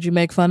 yo. Did you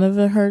make fun of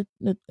her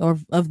or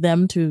of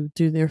them to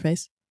their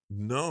face?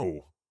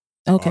 No.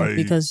 Okay,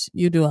 because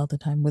you do all the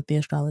time with the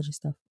astrology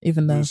stuff,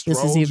 even though this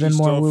is even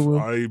more woo-woo.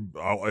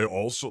 I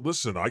also,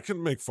 listen, I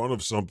can make fun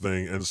of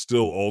something and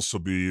still also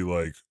be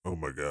like, oh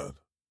my God.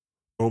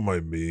 Oh my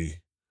me.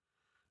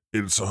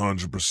 It's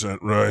 100%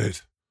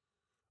 right.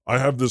 I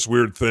have this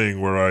weird thing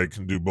where I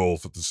can do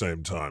both at the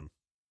same time.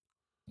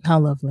 How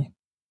lovely.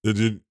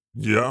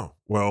 Yeah,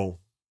 well,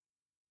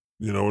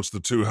 it's the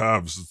two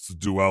halves. It's the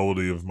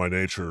duality of my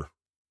nature.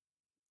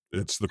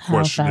 It's the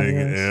questioning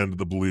and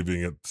the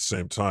believing at the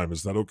same time.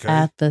 Is that okay?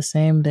 At the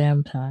same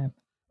damn time.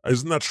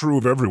 Isn't that true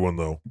of everyone,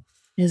 though?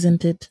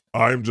 Isn't it?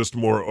 I'm just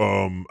more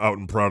out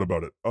and proud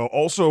about it.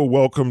 Also,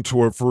 welcome to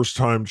our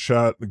first-time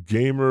chat,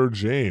 Gamer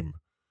James,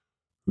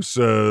 who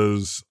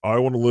says, I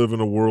want to live in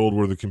a world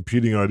where the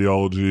competing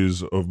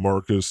ideologies of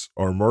Marcus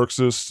are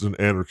Marxists and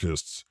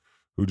anarchists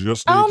who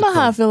just need I don't know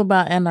how I feel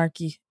about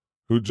anarchy.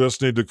 Who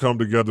just need to come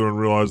together and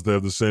realize they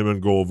have the same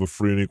end goal of a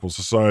free and equal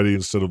society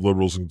instead of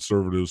liberals and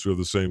conservatives who have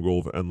the same goal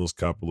of endless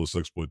capitalist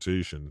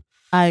exploitation.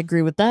 I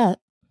agree with that.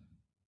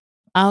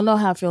 I don't know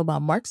how I feel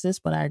about Marxists,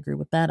 but I agree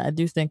with that. I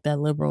do think that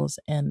liberals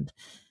and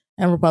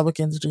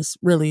Republicans just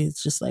really,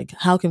 it's just like,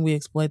 how can we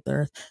exploit the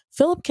earth?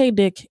 Philip K.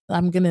 Dick,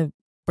 I'm going to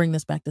bring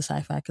this back to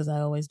sci-fi because I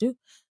always do.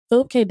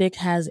 Philip K. Dick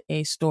has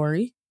a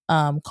story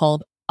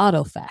called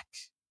Autofac.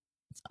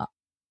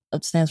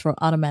 It stands for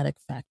Automatic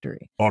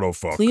Factory.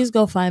 Autofuck. Please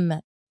go find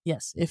that.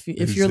 Yes, if you're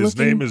looking. His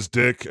name is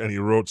Dick, and he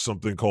wrote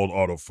something called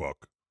Autofuck.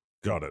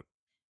 Got it.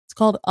 It's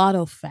called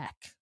Autofac.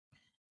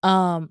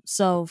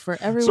 So for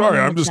everyone. Sorry,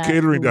 I'm just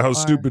catering to how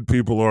stupid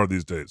people are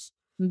these days.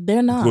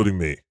 They're not, including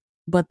me.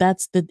 But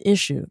that's the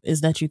issue,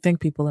 is that you think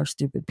people are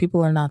stupid.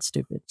 People are not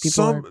stupid.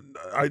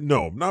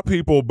 Not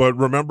people, but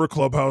remember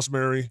Clubhouse,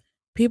 Mary?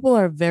 People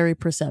are very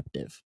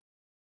perceptive.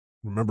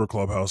 Remember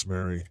Clubhouse,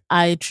 Mary?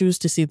 I choose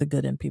to see the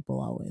good in people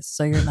always,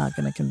 so you're not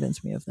going to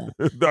convince me of that.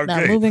 Okay.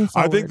 Now, moving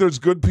forward, I think there's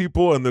good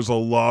people and there's a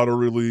lot of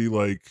really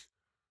like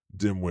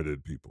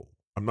dim-witted people.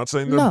 I'm not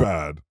saying they're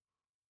bad.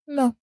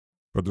 No.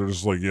 But they're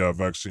just like, yeah,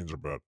 vaccines are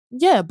bad.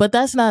 Yeah, but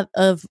that's not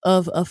of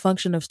a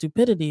function of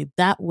stupidity.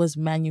 That was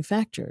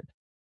manufactured.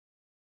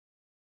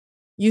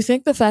 You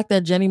think the fact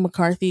that Jenny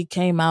McCarthy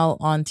came out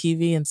on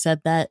TV and said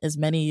that as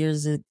many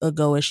years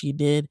ago as she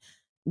did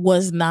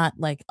was not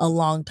like a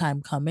long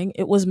time coming?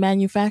 It was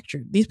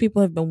manufactured. These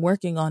people have been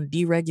working on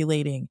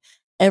deregulating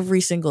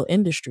every single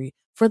industry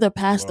for the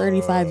past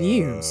 35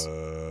 years.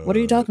 What are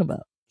you talking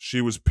about?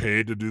 She was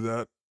paid to do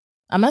that?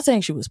 I'm not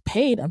saying she was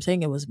paid. I'm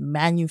saying it was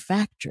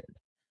manufactured.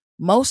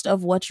 Most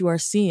of what you are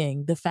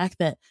seeing, the fact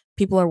that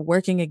people are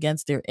working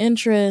against their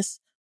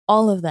interests,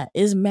 all of that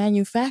is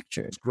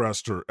manufactured.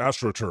 It's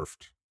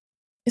astroturfed.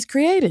 It's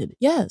created,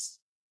 yes.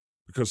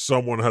 Because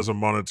someone has a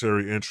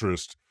monetary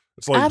interest.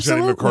 It's like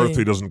Absolutely. Jenny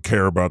McCarthy doesn't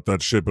care about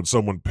that shit, but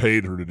someone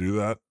paid her to do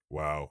that.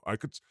 Wow.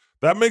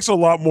 That makes a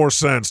lot more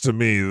sense to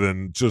me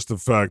than just the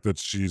fact that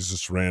she's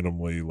just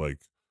randomly like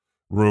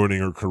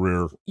ruining her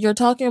career. You're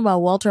talking about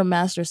Walter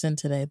Masterson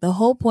today. The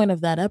whole point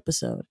of that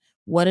episode,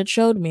 what it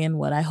showed me and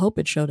what I hope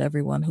it showed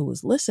everyone who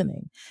was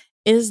listening,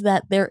 is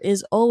that there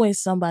is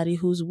always somebody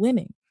who's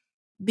winning.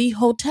 The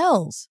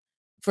hotels,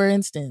 for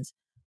instance,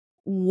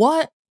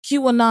 want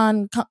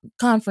QAnon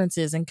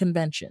conferences and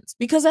conventions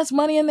because that's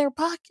money in their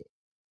pocket.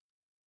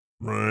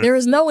 Right. There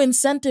is no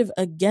incentive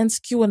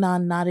against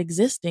QAnon not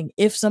existing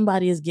if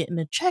somebody is getting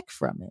a check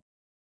from it.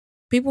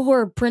 People who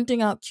are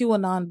printing out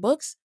QAnon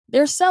books,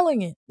 they're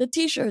selling it. The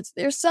t-shirts,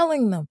 they're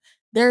selling them.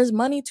 There's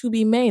money to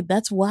be made.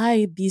 That's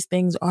why these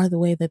things are the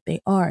way that they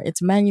are.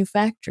 It's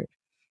manufactured.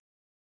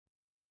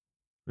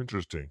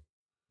 Interesting.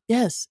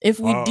 Yes.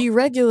 If we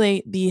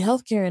deregulate the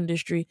healthcare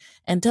industry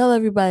and tell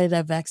everybody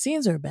that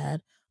vaccines are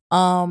bad,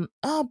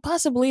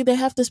 possibly they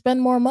have to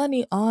spend more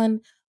money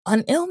on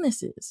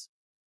illnesses.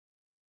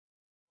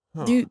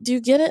 Huh. Do you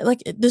get it?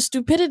 Like, the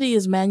stupidity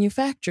is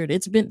manufactured.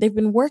 They've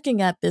been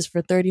working at this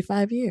for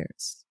 35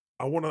 years.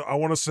 I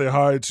want to say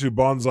hi to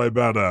Bonsai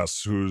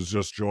Badass, who's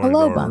just joined.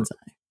 Hello, Bonsai.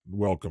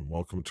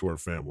 Welcome to our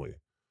family.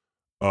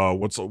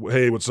 What's up,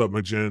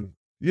 McGinn?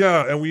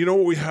 Yeah, and you know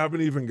what we haven't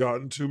even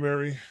gotten to,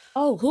 Mary?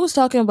 Oh, who's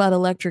talking about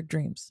Electric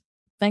Dreams?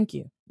 Thank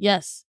you.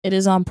 Yes, it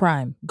is on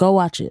Prime. Go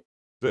watch it.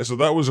 So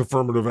that was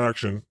affirmative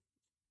action.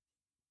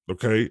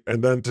 Okay,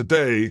 and then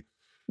today.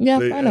 Yeah,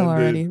 I know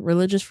already.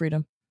 Religious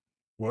freedom.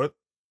 What?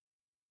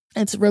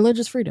 It's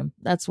religious freedom.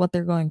 That's what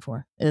they're going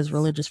for. It is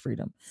religious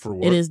freedom. For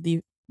what? It is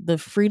the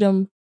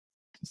freedom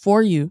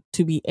for you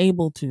to be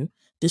able to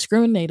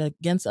discriminate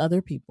against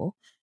other people,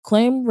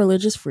 claim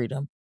religious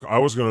freedom. I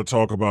was going to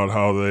talk about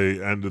how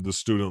they ended the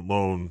student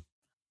loan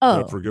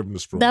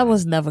forgiveness program. That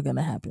was never going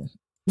to happen.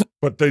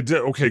 But they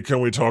did. Okay,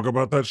 can we talk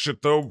about that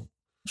shit though?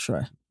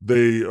 Sure.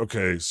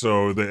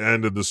 So they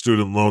ended the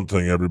student loan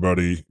thing.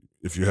 Everybody,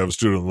 if you have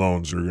student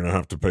loans, you're going to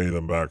have to pay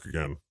them back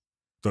again.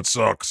 That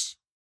sucks.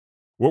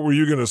 What were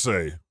you going to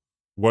say?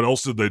 What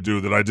else did they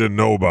do that I didn't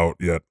know about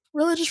yet?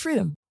 Religious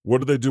freedom. What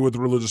did they do with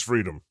religious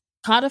freedom?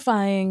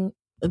 Codifying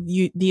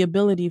the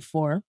ability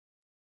for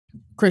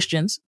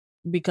Christians,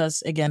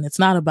 because again, it's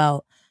not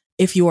about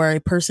if you are a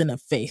person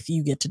of faith,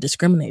 you get to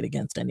discriminate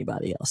against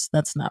anybody else.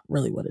 That's not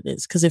really what it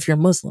is. Because if you're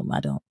Muslim,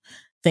 I don't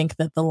think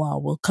that the law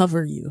will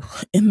cover you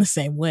in the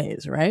same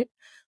ways, right?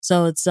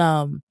 So it's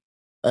I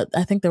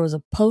think there was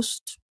a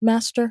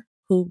postmaster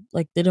who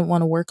didn't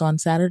want to work on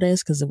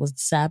Saturdays because it was the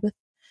Sabbath.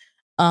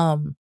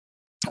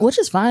 Which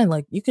is fine.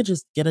 Like, you could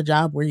just get a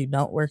job where you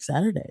don't work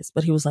Saturdays.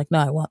 But he was like, no,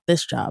 I want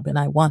this job and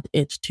I want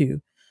it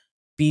to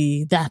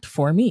be that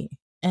for me.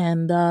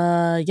 And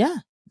they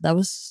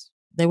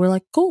were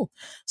like, cool.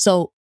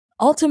 So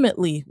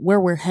ultimately where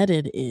we're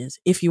headed is,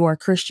 if you are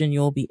Christian,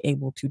 you'll be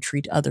able to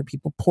treat other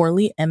people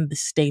poorly and the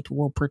state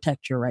will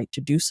protect your right to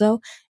do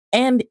so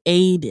and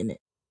aid in it.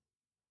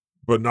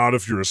 But not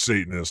if you're a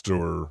Satanist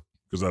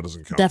because that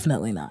doesn't count.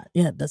 Definitely not.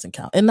 Yeah, it doesn't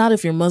count. And not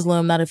if you're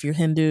Muslim, not if you're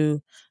Hindu,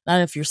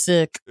 not if you're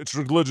Sikh. It's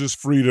religious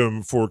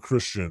freedom for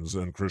Christians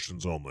and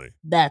Christians only.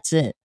 That's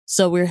it.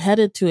 So we're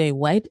headed to a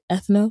white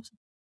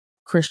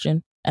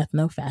ethno-Christian,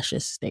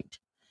 ethno-fascist state.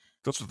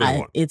 That's what they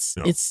want.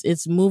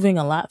 It's moving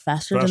a lot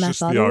faster than I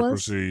thought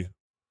theocracy. It was.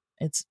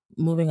 It's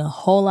moving a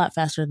whole lot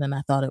faster than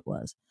I thought it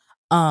was.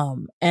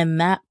 And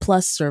that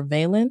plus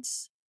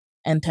surveillance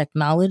and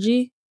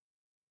technology,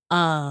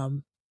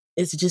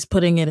 it's just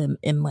putting it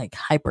in like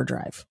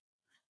hyperdrive.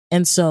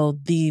 And so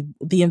the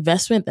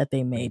investment that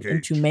they made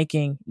into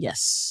making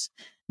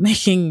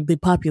the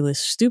populace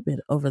stupid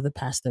over the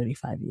past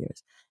 35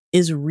 years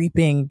is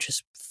reaping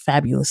just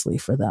fabulously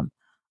for them.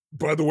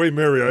 By the way,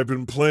 Mary, I've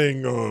been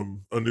playing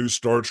a new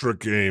Star Trek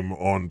game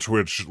on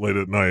Twitch late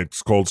at night.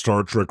 It's called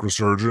Star Trek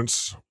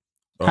Resurgence.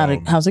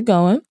 How's it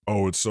going?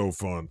 Oh, it's so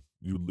fun.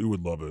 You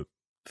would love it.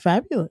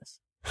 Fabulous.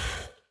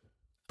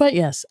 But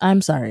yes,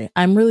 I'm sorry.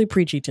 I'm really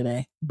preachy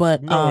today.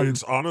 But No,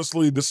 it's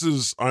honestly,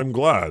 I'm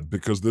glad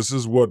because this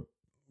is what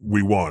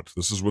we want.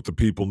 This is what the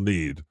people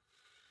need.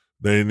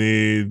 They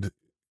need,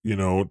 they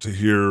want to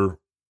hear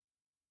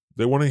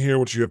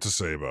what you have to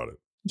say about it.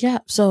 yeah,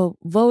 so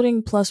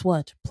voting plus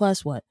what?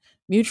 Plus what?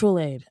 Mutual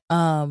aid.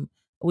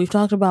 We've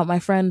talked about my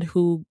friend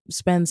who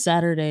spends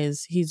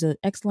Saturdays, he's an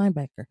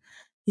ex-linebacker.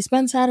 He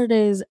spends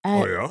Saturdays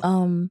Oh, at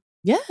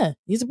yeah? yeah,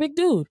 he's a big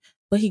dude.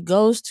 But he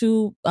goes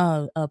to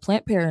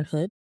Planned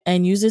Parenthood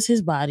and uses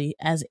his body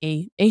as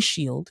a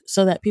shield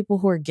so that people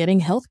who are getting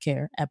health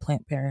care at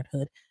Planned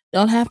Parenthood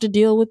don't have to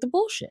deal with the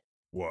bullshit.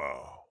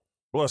 Wow.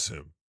 Bless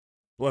him.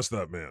 Bless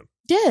that man.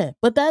 Yeah,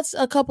 but that's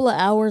a couple of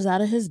hours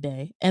out of his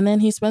day, and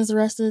then he spends the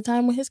rest of the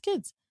time with his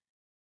kids.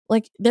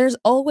 Like, there's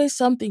always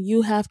something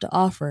you have to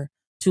offer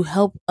to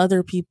help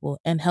other people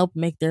and help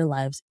make their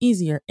lives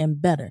easier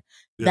and better.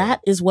 Yeah.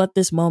 That is what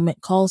this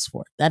moment calls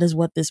for. That is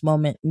what this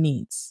moment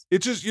needs.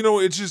 It's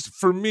just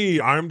for me,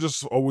 I'm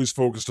just always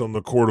focused on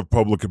the court of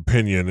public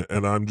opinion,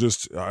 and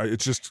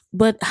it's just.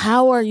 But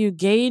how are you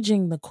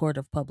gauging the court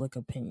of public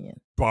opinion?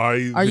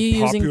 By are the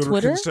you popular using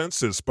Twitter?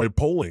 Consensus, by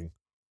polling.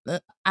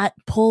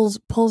 Polls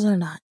are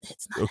not.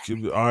 It's not.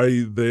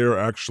 Okay, they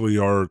actually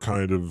are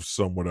kind of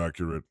somewhat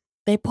accurate.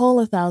 They poll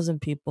 1,000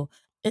 people.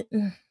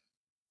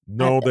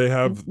 No,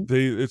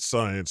 it's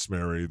science,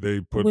 Mary. They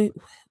put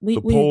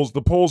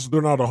the polls,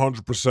 they're not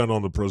 100%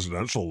 on the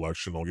presidential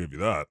election, I'll give you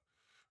that.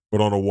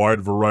 But on a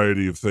wide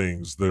variety of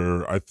things,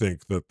 I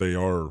think that they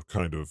are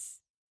kind of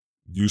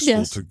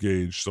useful to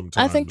gauge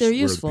sometimes. I think they're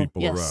useful. Where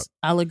people are at.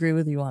 I'll agree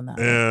with you on that.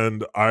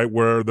 And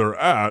where they're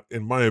at,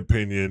 in my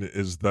opinion,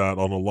 is that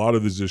on a lot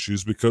of these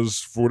issues, because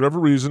for whatever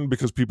reason,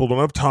 because people don't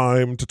have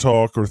time to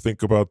talk or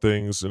think about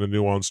things in a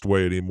nuanced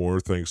way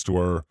anymore, thanks to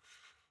our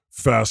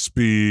fast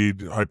speed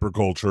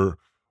hyperculture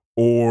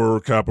or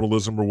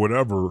capitalism or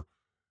whatever,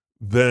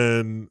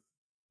 then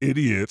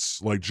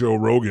idiots like Joe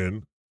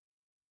Rogan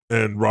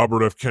and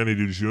Robert F.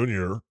 Kennedy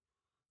Jr.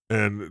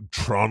 and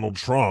Donald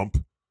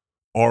Trump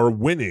are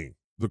winning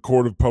the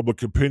court of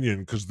public opinion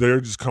because they're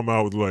just come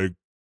out with like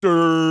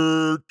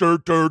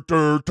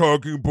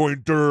talking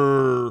point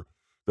that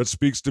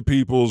speaks to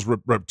people's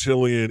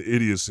reptilian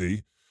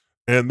idiocy,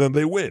 and then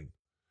they win.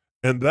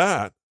 And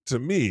that, to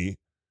me,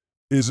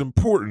 is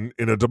important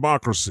in a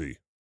democracy.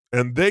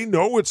 And they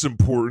know it's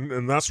important,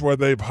 and that's why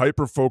they've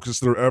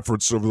hyper-focused their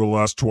efforts over the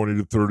last 20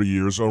 to 30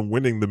 years on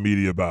winning the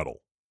media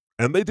battle.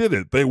 And they did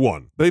it. They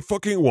won. They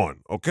fucking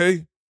won,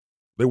 okay?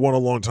 They won a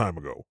long time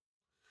ago.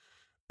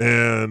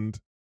 And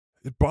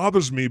it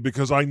bothers me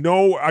because I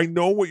know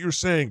what you're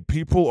saying.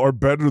 People are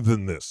better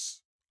than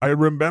this. I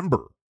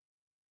remember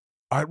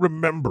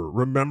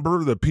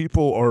that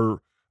people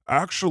are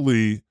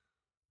actually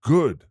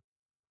good.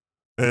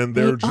 And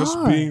they're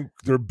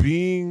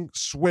being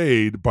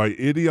swayed by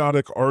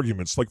idiotic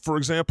arguments. Like, for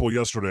example,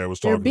 yesterday I was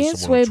talking to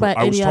someone. Let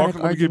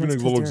me give you a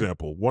little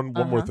example. One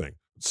more thing.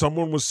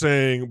 Someone was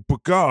saying,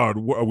 but God,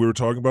 we were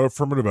talking about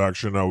affirmative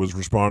action. I was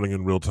responding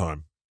in real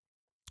time.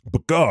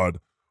 But God,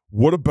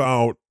 what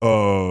about,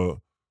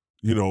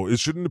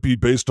 shouldn't it be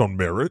based on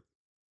merit?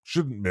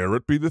 Shouldn't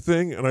merit be the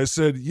thing? And I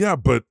said, yeah,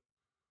 but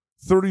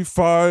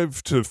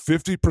 35 to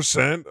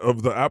 50%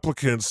 of the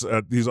applicants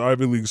at these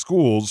Ivy League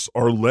schools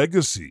are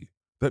legacy.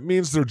 That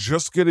means they're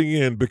just getting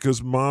in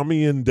because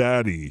mommy and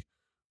daddy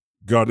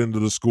got into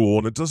the school,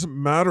 and it doesn't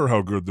matter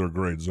how good their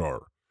grades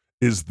are.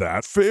 Is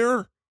that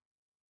fair?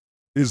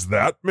 Is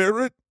that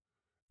merit?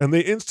 And they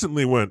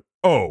instantly went,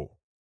 oh,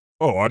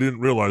 I didn't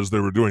realize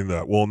they were doing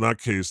that. Well, in that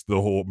case, the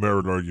whole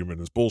merit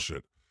argument is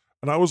bullshit.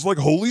 And I was like,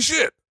 holy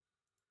shit.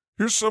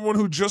 Here's someone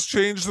who just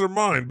changed their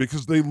mind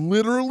because they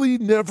literally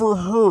never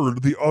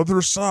heard the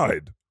other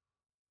side.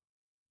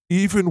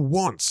 Even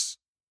once.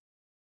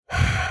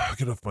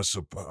 Get off my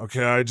soapbox.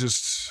 Okay,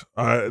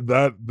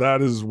 that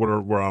is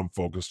where I'm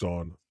focused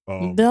on.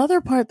 The other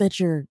part that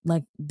you're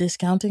like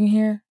discounting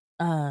here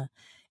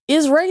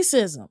is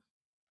racism.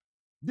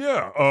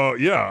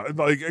 Yeah,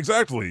 like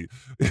exactly.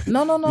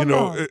 No.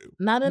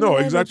 Not in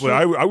exactly.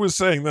 I was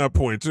saying that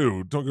point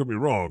too. Don't get me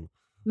wrong.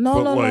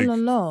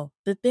 No.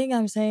 The thing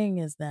I'm saying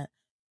is that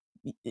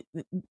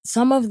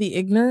some of the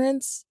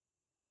ignorance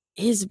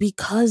is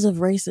because of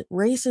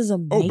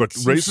racism. Oh, but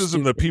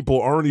racism that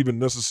people aren't even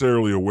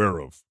necessarily aware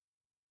of.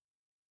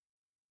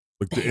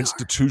 Like the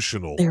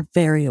institutional. They're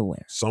very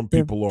aware. Some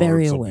people are.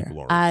 Very aware.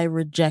 People aren't. I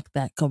reject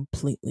that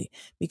completely.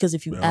 Because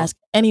if you ask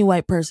any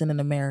white person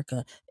in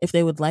America if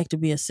they would like to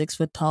be a 6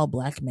 foot tall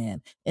black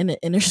man in the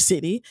inner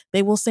city,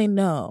 they will say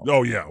no.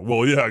 Oh, yeah.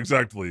 Well, yeah,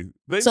 exactly.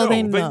 They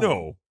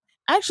know.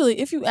 Actually,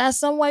 if you ask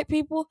some white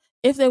people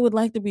if they would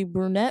like to be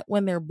brunette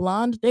when they're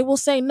blonde, they will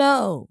say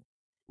no.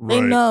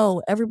 Right. They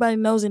know. Everybody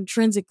knows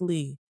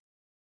intrinsically.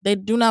 They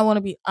do not want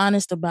to be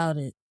honest about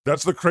it.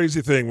 That's the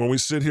crazy thing. When we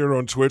sit here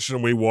on Twitch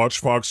and we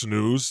watch Fox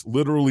News,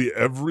 literally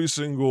every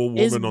single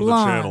woman on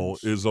the channel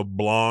is a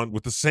blonde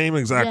with the same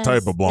exact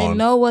type of blonde. They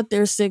know what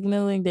they're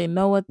signaling. They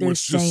know what they're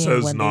saying just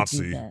says when Nazi.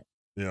 They do that.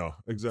 Yeah,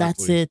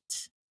 exactly.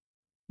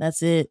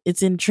 That's it.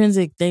 It's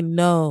intrinsic. They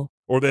know.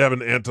 Or they have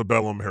an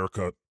antebellum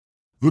haircut.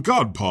 The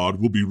God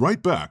Pod will be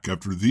right back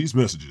after these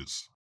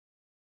messages.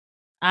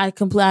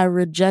 I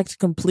reject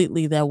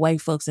completely that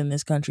white folks in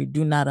this country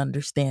do not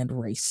understand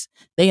race.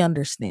 They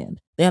understand.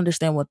 They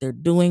understand what they're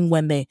doing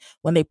when they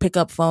pick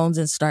up phones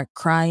and start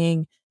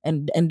crying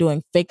and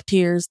doing fake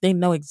tears. They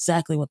know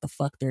exactly what the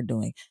fuck they're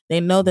doing. They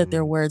know that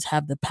their words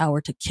have the power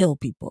to kill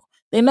people.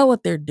 They know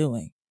what they're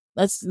doing.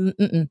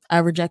 I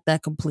reject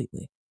that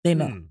completely. They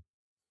know.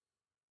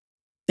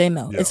 They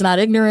know. Yeah. It's not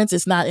ignorance.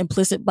 It's not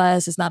implicit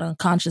bias. It's not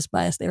unconscious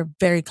bias. They're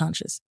very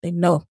conscious. They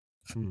know.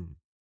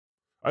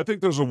 I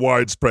think there's a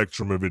wide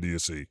spectrum of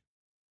idiocy.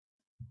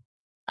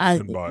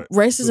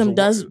 Racism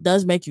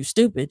does make you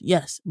stupid,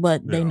 yes,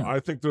 but they know. I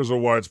think there's a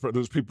wide spread.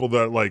 There's people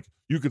that, like,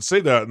 you could say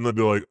that and they'd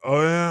be like,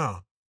 oh yeah,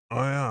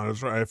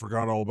 that's right. I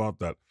forgot all about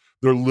that.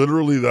 They're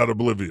literally that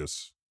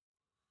oblivious,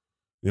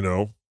 you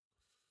know?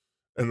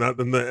 And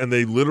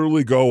they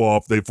literally go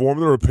off. They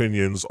form their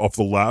opinions off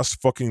the last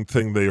fucking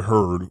thing they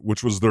heard,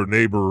 which was their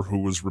neighbor who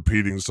was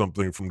repeating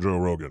something from Joe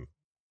Rogan.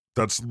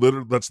 That's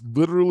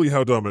literally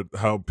how dumb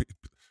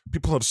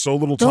people have so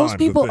little time. Those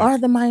people are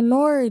the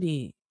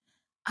minority.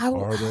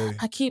 Are they?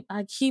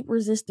 I keep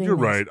resisting. You're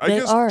right. I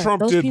guess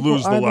Trump did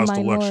lose the last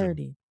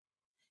election.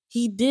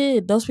 He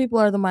did. Those people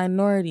are the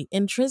minority.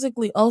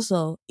 Intrinsically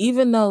also,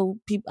 even though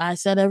I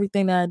said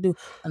everything that I do,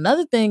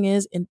 another thing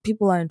is, and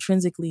people are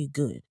intrinsically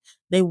good.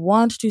 They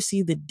want to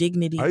see the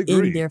dignity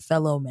in their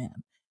fellow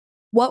man.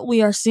 What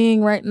we are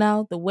seeing right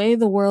now, the way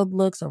the world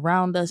looks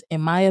around us,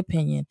 in my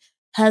opinion,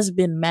 has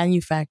been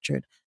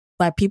manufactured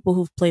by people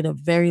who've played a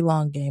very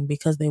long game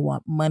because they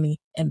want money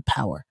and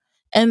power.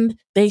 And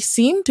they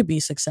seem to be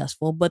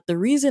successful, but the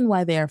reason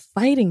why they are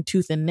fighting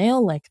tooth and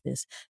nail like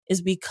this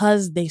is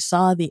because they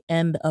saw the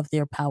end of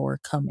their power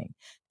coming.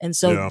 And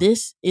so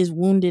this is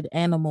wounded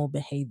animal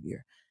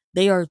behavior.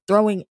 They are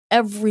throwing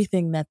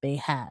everything that they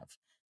have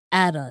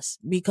at us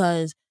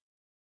because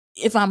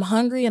if I'm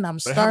hungry and I'm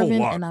starving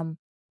but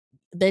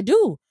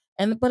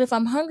if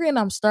I'm hungry and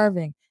I'm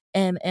starving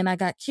and I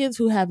got kids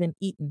who haven't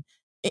eaten,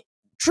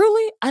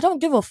 truly, I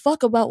don't give a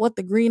fuck about what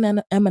the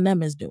green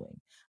M&M is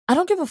doing. I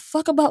don't give a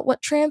fuck about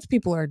what trans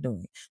people are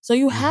doing. So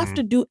you have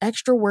to do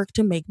extra work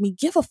to make me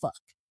give a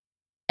fuck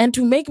and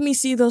to make me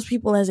see those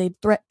people as a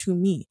threat to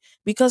me.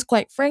 Because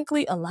quite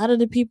frankly, a lot of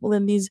the people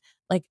in these,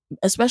 like,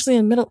 especially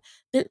in middle,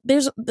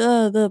 there's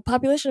the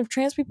population of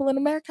trans people in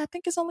America, I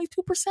think is only 2%.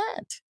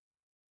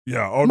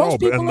 Yeah. Oh,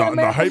 most no. And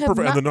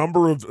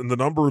the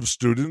number of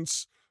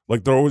students,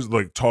 like, they're always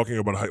like talking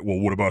about,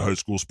 what about high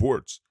school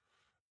sports?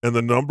 And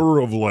the number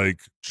of, like,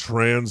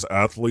 trans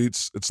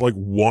athletes, it's like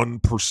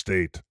 1 per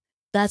state.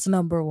 That's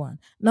number one.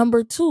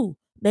 Number two,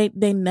 they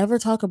never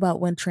talk about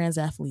when trans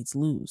athletes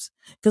lose,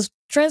 because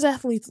trans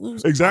athletes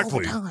lose all the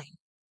time.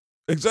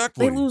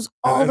 Exactly, they lose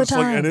all the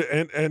time.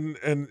 Like,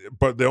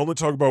 but they only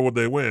talk about when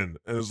they win,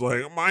 and it's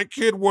like, my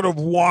kid would have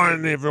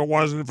won if it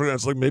wasn't for that.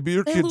 It's like, maybe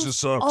your kid just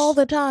sucks all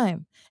the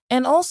time.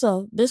 And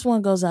also, this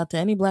one goes out to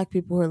any Black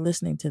people who are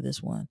listening to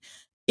this one.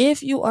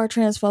 If you are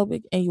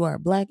transphobic and you are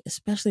Black,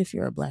 especially if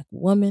you're a Black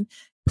woman,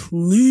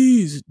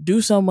 please do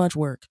so much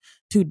work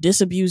to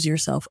disabuse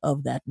yourself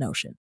of that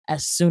notion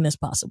as soon as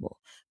possible.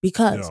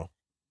 Because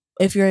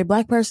if you're a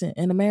Black person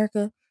in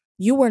America,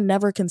 you were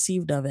never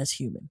conceived of as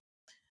human.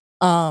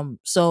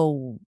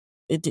 So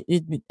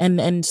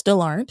and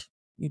still aren't.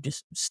 You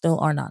just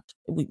still are not.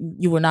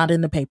 You were not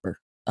in the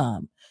paper.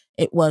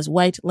 It was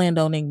white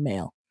landowning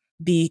male.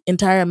 The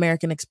entire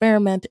American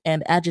experiment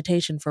and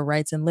agitation for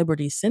rights and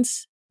liberties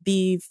since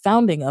the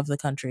founding of the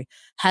country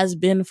has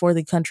been for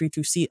the country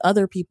to see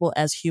other people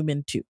as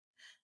human too,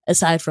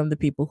 aside from the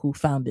people who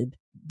founded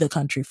the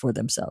country for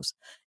themselves.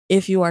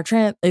 If you are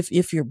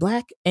if you're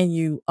Black and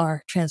you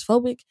are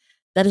transphobic,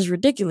 that is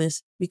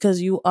ridiculous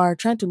because you are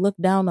trying to look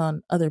down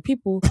on other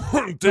people.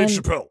 Dave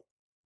Chappelle.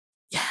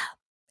 Yeah,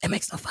 it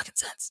makes no fucking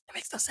sense. It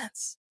makes no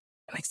sense.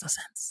 It makes no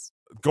sense.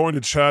 Going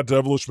to Chad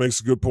Devilish makes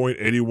a good point.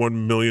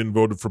 81 million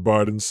voted for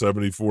Biden,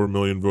 74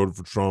 million voted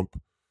for Trump.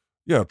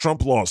 Yeah,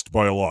 Trump lost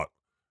by a lot.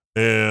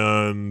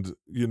 And,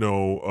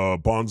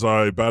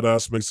 Bonsai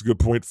Badass makes a good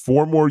point.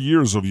 4 more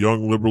years of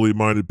young, liberally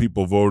minded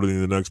people voting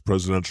in the next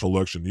presidential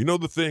election. You know,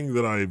 the thing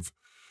that I've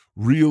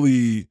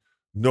really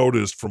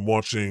noticed from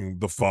watching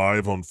The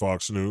Five on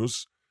Fox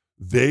News,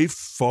 they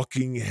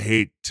fucking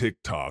hate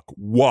TikTok.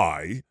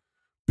 Why?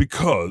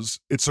 Because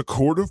it's a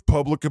court of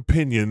public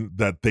opinion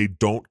that they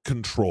don't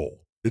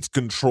control. It's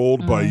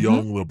controlled by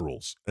young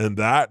liberals, and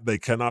that they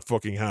cannot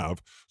fucking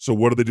have. So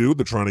what do?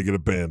 They're trying to get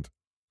it banned.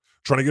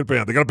 They got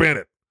to ban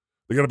it.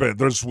 They got to ban it.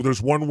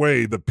 There's one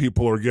way that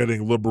people are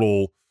getting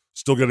liberal,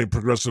 still getting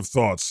progressive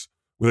thoughts.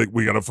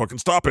 We got to fucking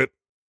stop it.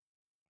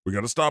 We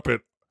got to stop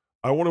it.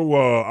 I want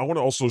to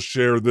also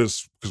share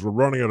this because we're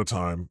running out of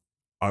time.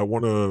 I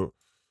want to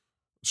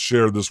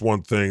share this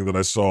one thing that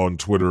I saw on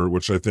Twitter,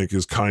 which I think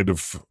is kind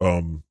of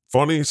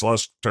funny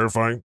 /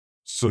 terrifying.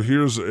 So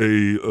here's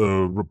a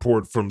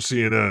report from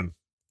CNN.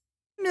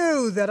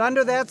 Knew that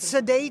under that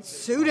sedate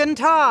suit and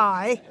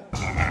tie,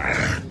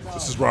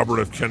 this is Robert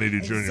F. Kennedy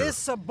Jr.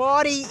 Exists a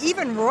body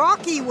even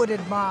Rocky would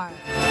admire.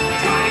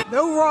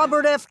 Though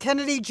Robert F.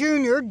 Kennedy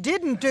Jr.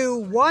 didn't do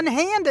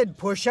one-handed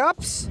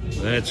push-ups,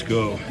 Let's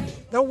go.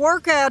 the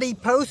workout he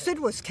posted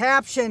was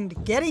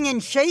captioned, "Getting in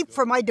shape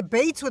for my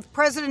debates with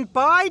President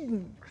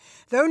Biden."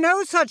 Though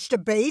no such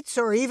debates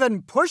or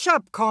even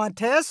push-up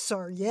contests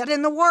are yet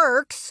in the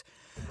works,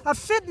 a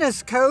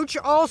fitness coach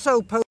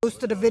also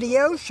posted a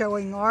video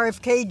showing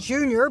RFK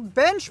Jr.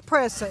 bench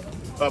pressing.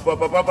 Up,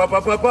 up, up, up, up,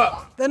 up, up,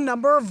 up. The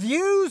number of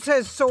views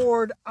has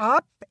soared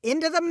up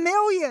into the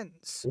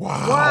millions.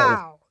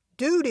 Wow.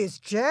 Dude is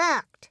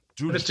jacked.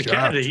 Dude, Mr. jacked.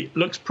 Kennedy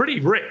looks pretty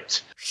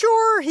ripped.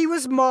 Sure, he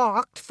was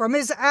mocked from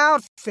his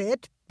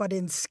outfit, but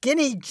in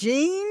skinny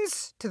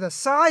jeans to the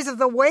size of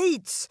the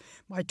weights.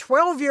 My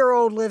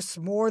 12-year-old lifts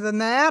more than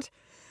that.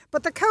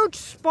 But the coach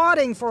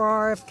spotting for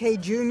RFK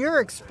Jr.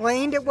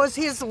 explained it was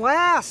his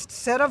last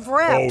set of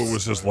reps. Oh, it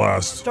was his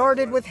last.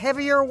 Started with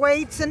heavier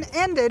weights and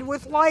ended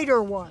with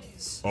lighter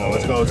ones. Oh,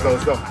 Let's go, let's go,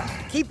 let's go.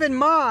 Keep in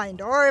mind,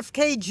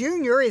 RFK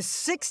Jr. is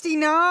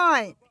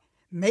 69.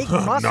 Make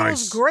muscles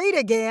Nice. great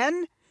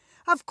again.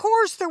 Of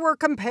course, there were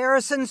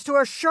comparisons to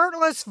a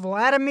shirtless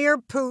Vladimir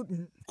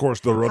Putin. Of course,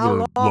 the other How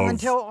long love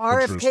until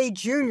interest. RFK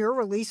Jr.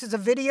 releases a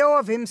video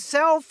of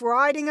himself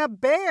riding a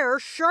bear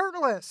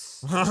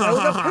shirtless? So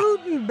the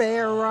Putin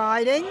bear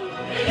riding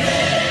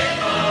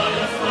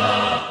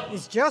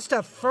is just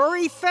a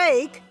furry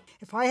fake.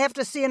 If I have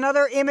to see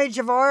another image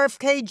of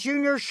RFK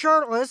Jr.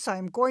 shirtless,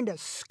 I'm going to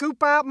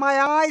scoop out my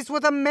eyes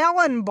with a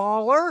melon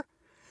baller.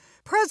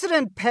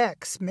 President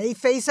Pex may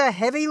face a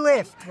heavy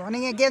lift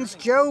running against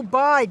Joe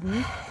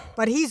Biden,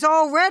 but he's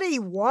already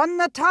won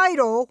the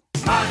title.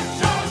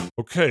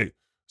 Okay,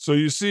 so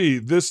you see,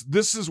 this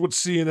is what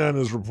CNN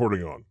is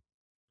reporting on.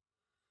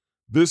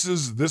 This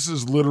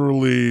is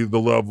literally the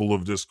level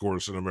of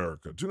discourse in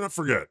America. Do not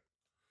forget,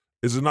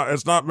 it's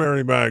not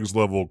Mary Mag's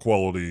level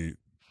quality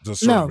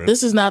discernment. No,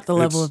 this is not the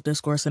level It's- of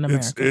discourse in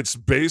America. It's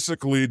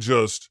basically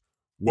just,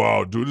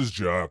 wow, dude is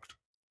jacked.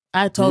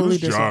 I totally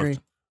Dude is disagree.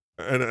 jacked.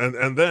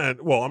 And then,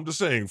 well, I'm just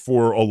saying,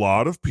 for a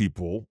lot of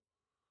people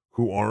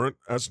who aren't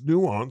as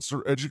nuanced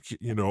or as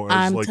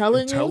I'm like telling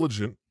you.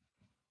 intelligent,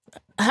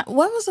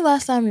 When was the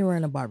last time you were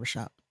in a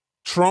barbershop?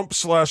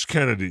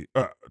 Trump/Kennedy.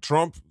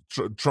 Trump.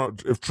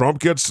 If Trump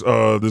gets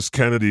this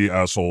Kennedy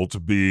asshole to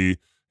be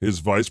his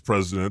vice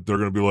president, they're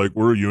going to be like,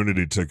 we're a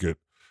unity ticket,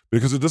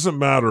 because it doesn't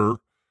matter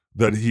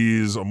that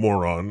he's a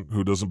moron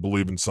who doesn't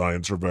believe in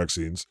science or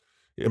vaccines.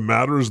 It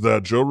matters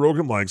that Joe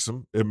Rogan likes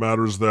him. It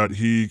matters that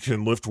he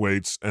can lift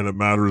weights, and it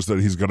matters that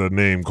he's got a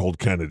name called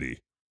Kennedy.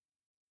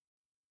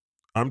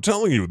 I'm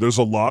telling you, there's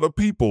a lot of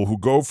people who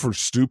go for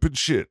stupid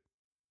shit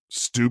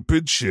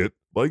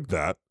like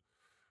that.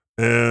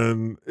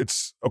 And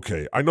it's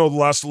okay. I know the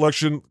last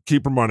election,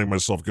 keep reminding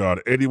myself,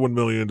 God, 81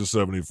 million to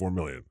 74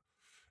 million.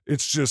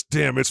 It's just,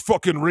 damn, it's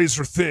fucking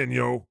razor thin,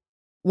 yo.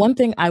 One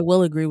thing I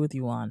will agree with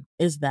you on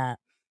is that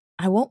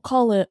I won't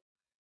call it.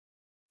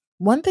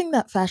 One thing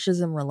that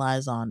fascism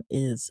relies on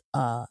is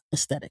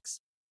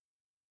aesthetics.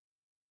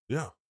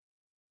 Yeah.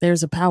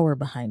 There's a power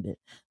behind it.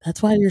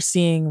 That's why you're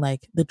seeing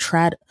like the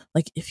trad.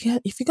 Like if you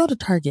go to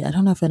Target, I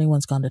don't know if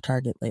anyone's gone to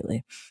Target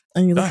lately,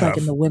 and you I look like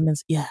in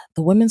have.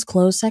 the women's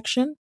clothes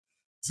section.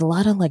 There's a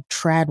lot of like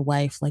trad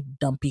wife, like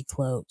dumpy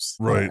clothes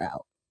that Right. are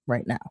out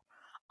right now.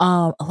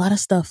 A lot of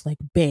stuff like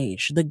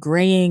beige, the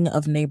graying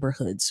of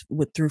neighborhoods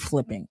through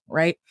flipping,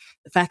 right?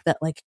 The fact that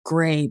like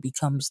gray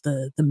becomes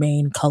the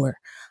main color.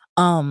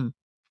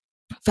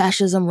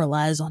 Fascism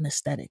relies on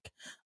aesthetic.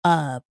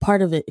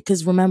 Part of it,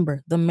 because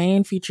remember, the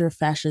main feature of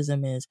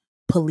fascism is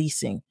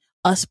policing,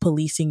 us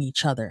policing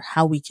each other,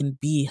 how we can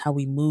be, how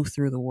we move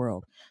through the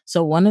world.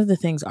 So one of the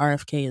things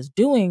RFK is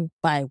doing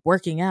by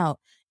working out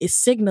is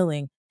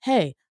signaling,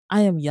 hey,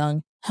 I am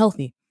young,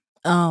 healthy.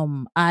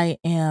 I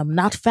am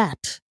not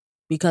fat,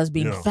 because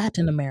being Yeah. fat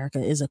in America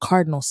is a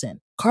cardinal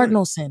sin.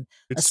 Cardinal sin.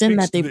 It A sin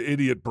speaks that to they the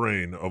idiot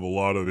brain of a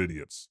lot of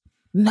idiots.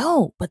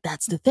 No, but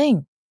that's the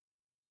thing.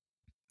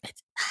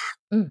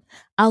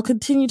 I'll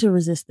continue to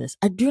resist this.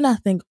 I do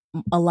not think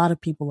a lot of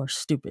people are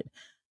stupid.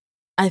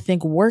 I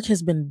think work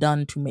has been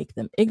done to make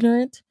them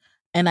ignorant.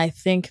 And I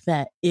think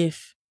that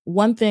if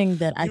one thing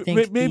that I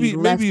think maybe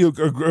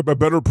a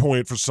better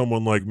point for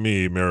someone like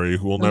me, Mary,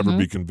 who will never Mhm.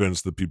 be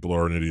convinced that people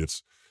aren't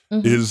idiots,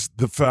 Mhm. is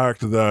the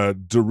fact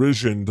that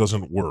derision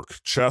doesn't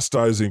work.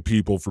 Chastising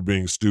people for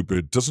being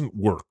stupid doesn't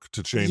work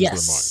to change their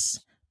minds. yes,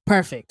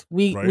 perfect.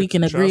 We Right?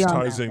 can agree on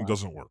that Chastising one.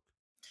 doesn't work.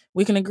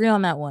 We can agree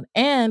on that one.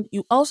 And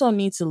you also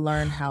need to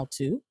learn how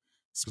to 'Cause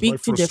speak my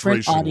to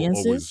different frustration will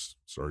audiences. always-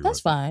 sorry, go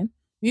That's ahead.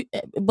 fine.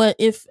 But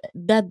if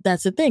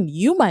that's the thing,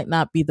 you might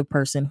not be the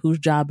person whose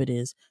job it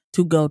is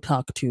to go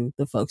talk to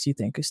the folks you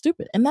think are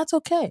stupid, and that's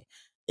okay.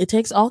 It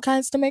takes all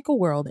kinds to make a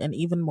world, and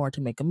even more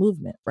to make a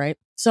movement, right?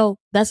 So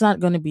that's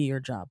not going to be your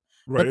job.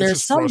 Right, But it's there's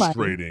just somebody.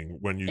 frustrating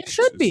when you. It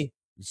should be.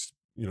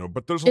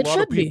 But there's a It lot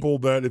of should be. people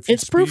that if you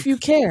It's proof you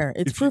speak- care.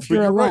 It's if you- proof but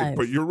you're right, alive.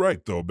 but you're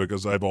right though,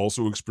 because I've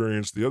also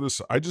experienced the other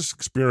side. I just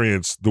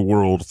experienced the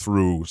world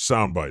through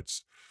sound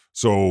bites.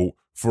 So,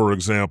 for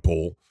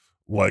example,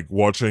 like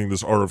watching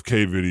this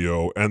RFK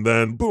video, and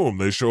then boom,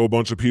 they show a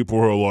bunch of people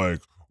who are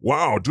like,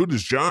 wow, dude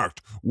is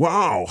jacked.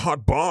 Wow,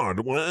 hot bod.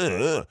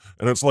 And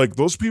it's like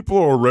those people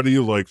are already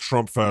like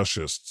Trump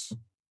fascists.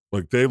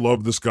 Like they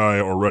love this guy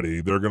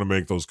already. They're gonna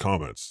make those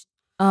comments.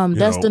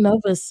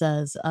 Destanovas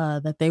says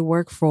that they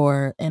work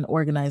for an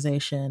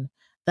organization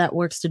that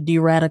works to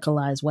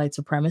de-radicalize white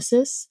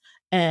supremacists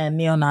and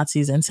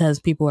neo-Nazis and says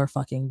people are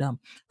fucking dumb.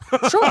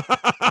 Sure.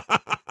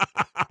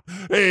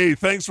 Hey,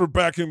 thanks for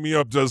backing me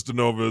up,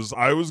 Destanovas.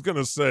 I was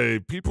gonna say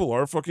people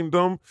are fucking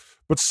dumb,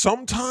 but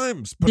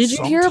sometimes. Did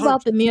you hear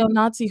about the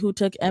neo-Nazi who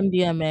took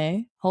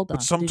MDMA? Hold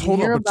on.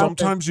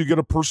 Sometimes you get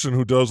a person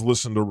who does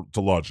listen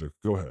to logic.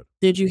 Go ahead.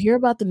 Did you hear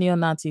about the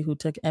neo-Nazi who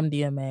took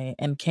MDMA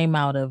and came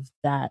out of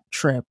that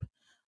trip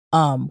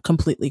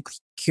completely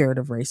cured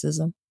of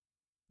racism?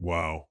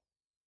 Wow.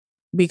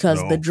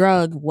 Because the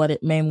drug, what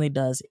it mainly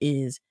does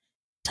is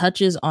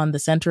touches on the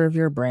center of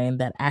your brain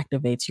that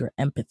activates your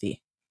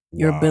empathy,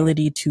 your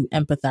ability to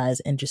empathize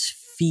and just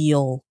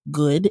feel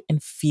good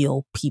and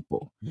feel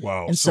people.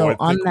 Wow. And so I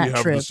on think that we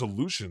have trip, the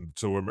solution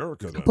to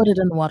America then. Put it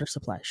in the water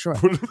supply, sure.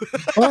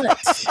 But I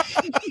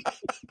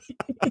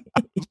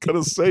was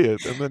gonna say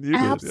it, and then you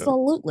did.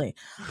 Absolutely.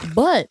 Yeah.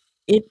 But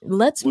it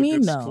lets me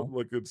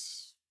know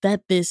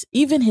that this,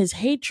 even his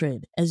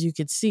hatred, as you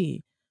could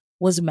see,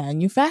 was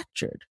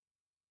manufactured.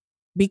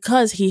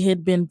 Because he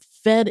had been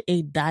fed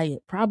a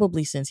diet,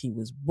 probably since he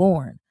was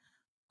born,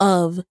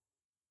 of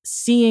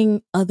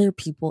seeing other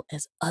people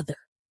as other,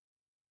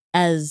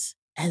 as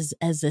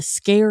a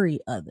scary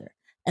other,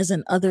 as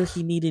an other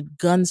he needed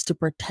guns to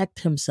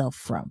protect himself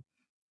from.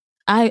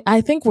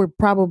 I think we're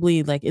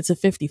probably like, it's a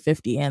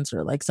 50-50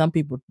 answer. Like some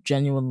people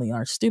genuinely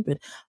are stupid,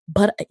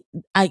 but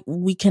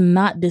we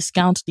cannot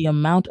discount the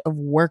amount of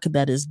work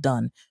that is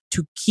done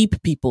to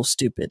keep people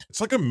stupid. It's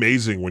like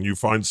amazing when you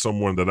find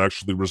someone that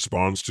actually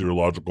responds to your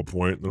logical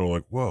point and they're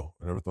like, whoa,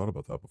 I never thought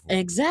about that before.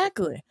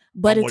 Exactly.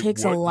 But it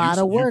takes a lot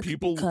of work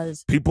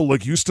because people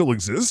like you still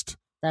exist.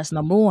 That's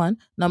number one.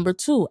 Number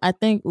two, I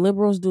think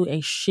liberals do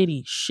a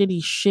shitty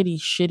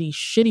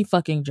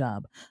fucking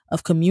job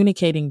of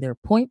communicating their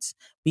points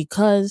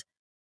because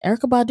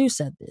Erykah Badu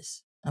said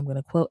this. I'm going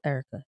to quote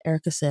Erykah.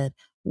 Erykah said,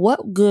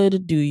 "What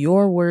good do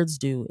your words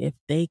do if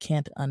they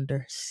can't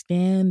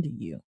understand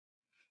you?"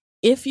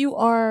 If you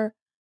are,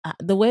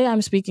 the way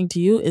I'm speaking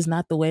to you is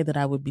not the way that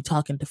I would be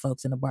talking to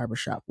folks in a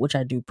barbershop, which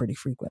I do pretty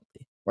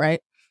frequently,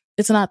 right?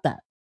 It's not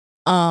that.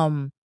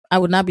 I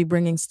would not be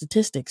bringing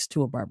statistics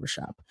to a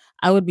barbershop.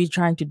 I would be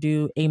trying to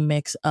do a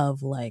mix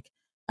of like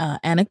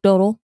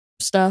anecdotal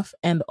stuff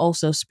and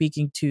also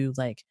speaking to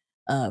like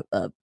a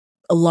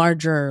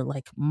larger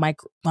like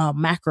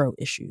macro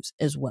issues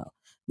as well.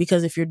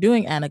 Because if you're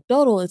doing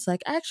anecdotal, it's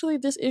like, actually,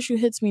 this issue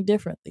hits me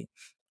differently.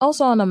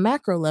 Also on a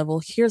macro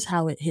level, here's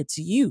how it hits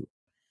you.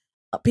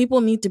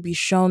 People need to be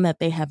shown that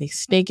they have a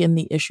stake in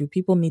the issue.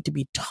 People need to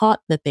be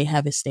taught that they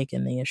have a stake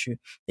in the issue.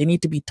 They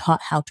need to be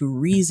taught how to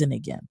reason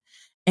again.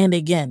 And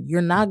again,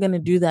 you're not going to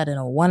do that in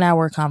a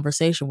 1-hour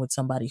conversation with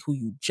somebody who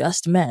you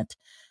just met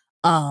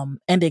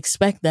and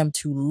expect them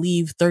to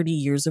leave 30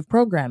 years of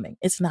programming.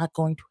 It's not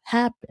going to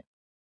happen.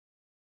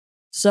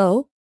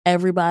 So,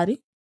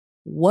 everybody,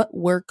 what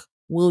work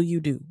will you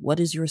do? What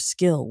is your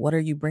skill? What are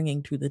you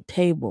bringing to the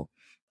table?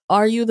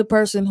 Are you the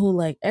person who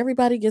like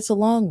everybody gets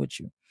along with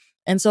you?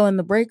 And so in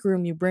the break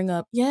room, you bring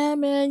up, yeah,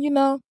 man,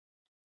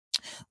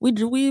 we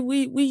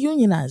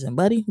unionizing,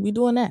 buddy. We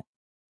doing that.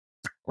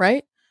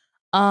 Right?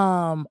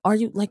 Are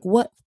you like,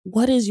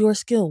 what is your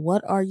skill?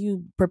 What are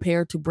you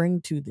prepared to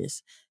bring to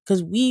this?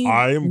 Because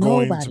I am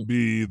going to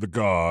be the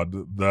god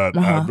that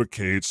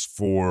advocates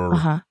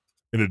for,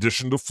 in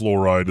addition to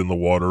fluoride in the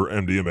water,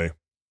 MDMA.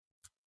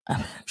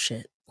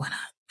 Shit, why not,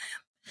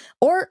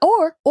 man?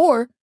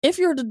 Or if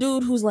you're the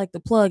dude who's like the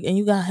plug and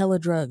you got hella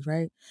drugs,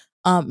 right?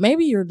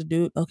 Maybe you're the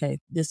dude. Okay,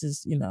 this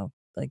is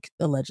like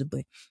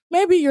allegedly.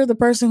 Maybe you're the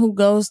person who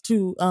goes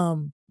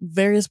to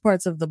various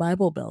parts of the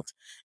Bible Belt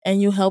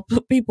and you help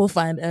people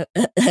find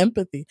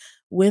empathy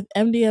with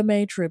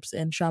MDMA trips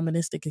and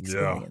shamanistic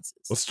experiences.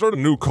 Yeah. Let's start a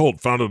new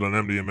cult founded on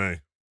MDMA.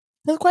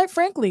 Because quite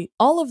frankly,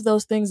 all of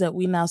those things that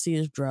we now see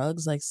as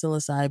drugs, like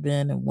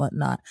psilocybin and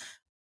whatnot,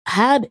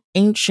 had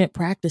ancient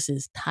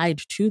practices tied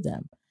to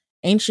them.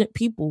 Ancient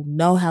people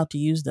know how to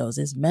use those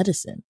as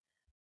medicine.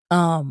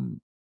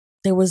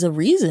 There was a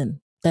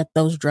reason that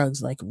those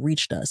drugs like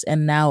reached us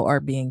and now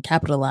are being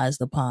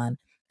capitalized upon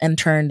and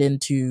turned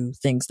into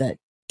things that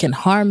can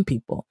harm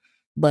people.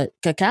 But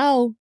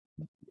cacao,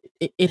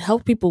 it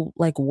helped people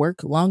like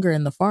work longer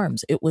in the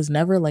farms. It was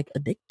never like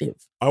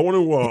addictive. I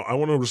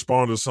want to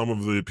respond to some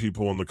of the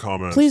people in the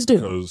comments. Please do.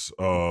 Because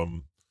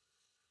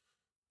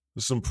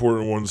there's some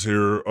important ones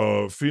here.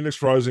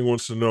 Phoenix Rising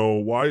wants to know,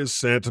 why is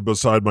Santa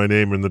beside my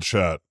name in the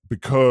chat?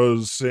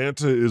 Because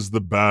Santa is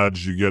the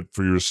badge you get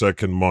for your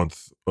second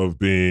month of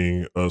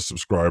being a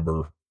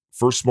subscriber.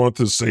 First month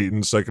is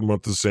Satan, second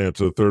month is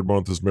Santa, third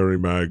month is Mary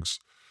Mags.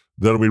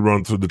 Then we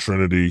run through the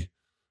Trinity,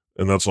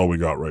 and that's all we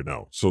got right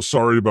now. So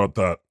sorry about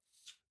that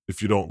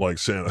if you don't like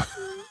Santa.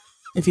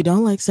 If you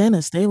don't like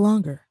Santa, stay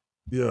longer.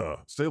 Yeah,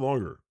 stay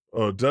longer.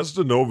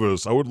 Desda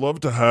Novus, I would love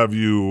to have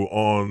you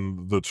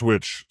on the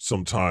Twitch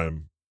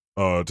sometime.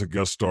 to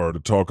guest star to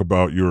talk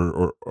about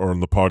or on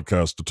the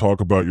podcast to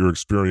talk about your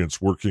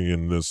experience working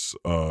in this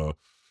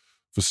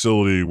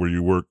facility where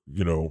you work,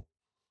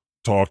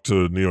 talk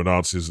to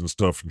neo-Nazis and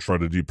stuff and try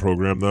to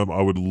deprogram them.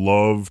 I would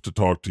love to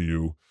talk to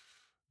you.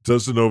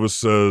 Desdenova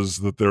says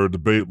that they're a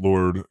debate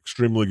lord,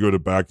 extremely good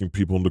at backing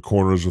people into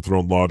corners with their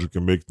own logic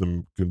and make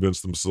them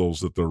convince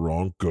themselves that they're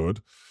wrong.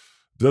 Good.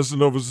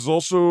 Desdenova is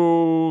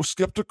also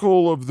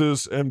skeptical of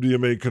this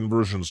MDMA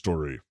conversion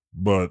story,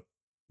 but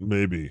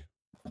maybe.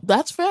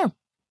 That's fair.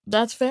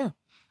 That's fair.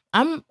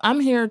 I'm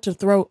here to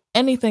throw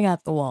anything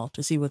at the wall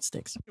to see what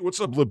sticks.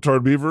 What's up,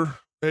 Libtard Beaver?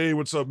 Hey,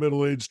 what's up,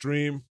 Middle-Aged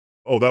Dream?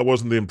 Oh, that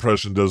wasn't the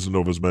impression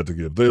Desdenova's meant to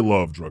give. They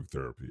love drug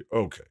therapy.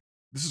 Okay.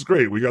 This is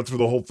great. We got through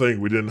the whole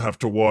thing. We didn't have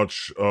to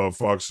watch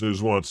Fox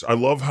News once. I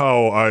love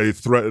how I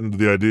threatened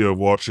the idea of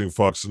watching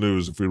Fox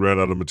News if we ran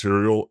out of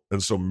material.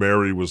 And so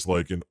Mary was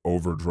like in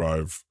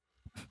overdrive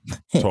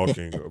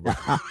talking about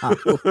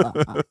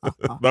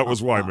that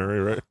was why, Mary,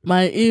 right?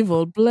 My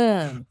evil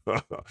plan.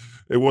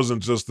 It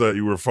wasn't just that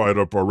you were fired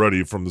up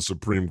already from the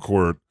Supreme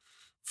Court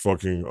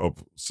fucking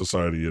up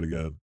society yet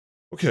again.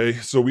 Okay,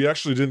 so we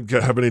actually didn't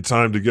have any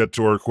time to get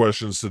to our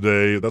questions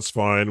today. That's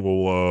fine.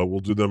 We'll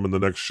do them in the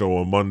next show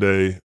on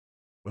Monday.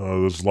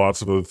 There's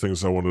lots of other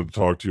things I wanted to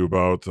talk to you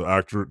about. The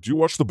actor. Do you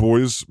watch The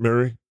Boys,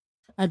 Mary?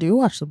 I do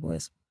watch The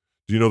Boys.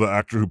 Do you know the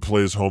actor who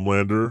plays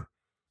Homelander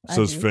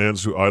says do.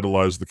 Fans who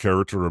idolize the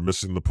character are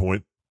missing the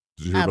point?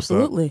 Did you hear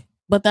Absolutely. about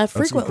that? But that That's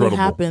frequently incredible.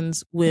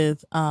 happens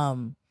with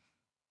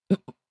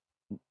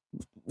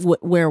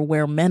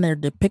where men are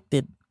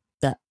depicted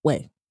that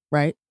way,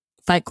 right?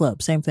 Fight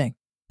Club, same thing.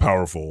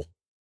 Powerful.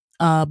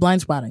 Blind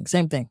Spotting,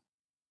 same thing.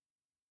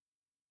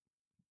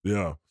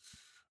 Yeah.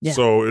 Yeah.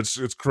 So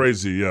it's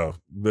crazy, yeah.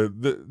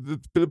 But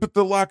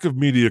the lack of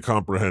media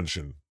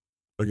comprehension.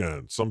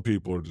 Again, some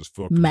people are just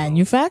fucking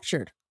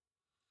Manufactured.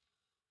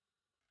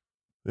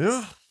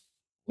 Yeah.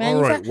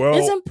 All right. Well,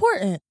 it's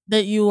important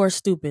that you are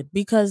stupid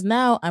because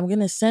now I'm going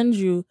to send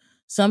you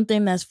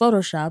something that's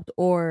photoshopped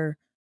or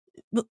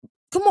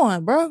come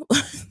on, bro.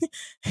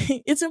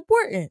 It's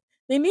important.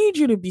 They need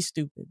you to be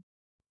stupid.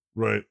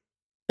 Right.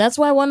 That's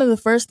why one of the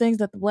first things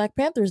that the Black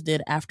Panthers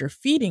did after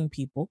feeding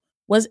people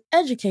was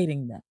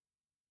educating them.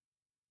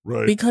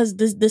 Right. Because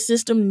the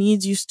system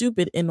needs you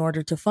stupid in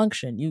order to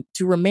function.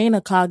 To remain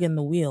a cog in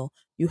the wheel,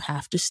 you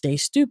have to stay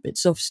stupid.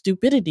 So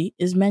stupidity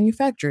is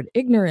manufactured.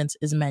 Ignorance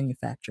is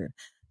manufactured.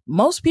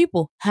 Most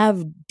people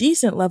have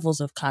decent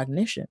levels of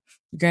cognition.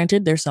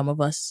 Granted, there's some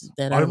of us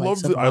that are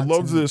I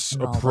love this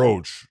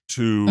approach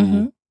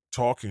to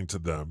talking to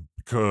them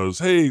because,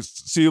 hey,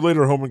 see you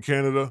later, home in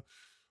Canada.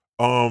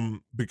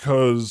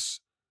 Because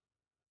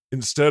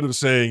instead of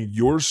saying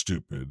you're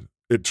stupid,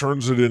 it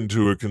turns it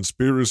into a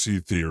conspiracy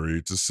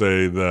theory to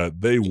say that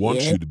they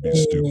want you to be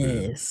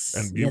stupid.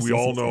 And we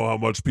all know how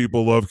much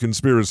people love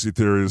conspiracy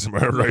theories. Am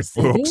I right,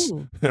 folks?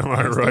 Am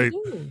I right?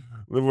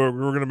 We're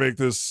going to make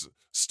this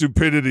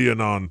stupidity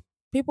anon.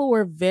 People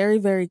were very,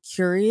 very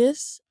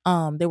curious.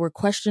 They were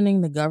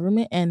questioning the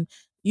government, and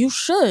you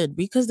should,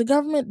 because the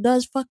government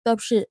does fucked up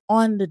shit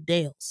on the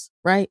Dales,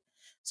 right?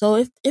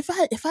 So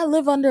if I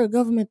live under a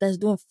government that's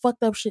doing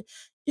fucked up shit,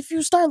 if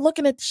you start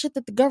looking at the shit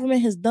that the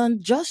government has done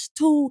just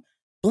to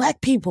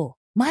Black people,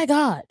 my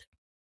God,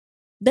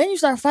 then you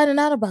start finding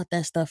out about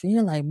that stuff, and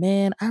you're like,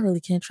 man, I really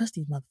can't trust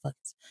these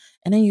motherfuckers.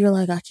 And then you're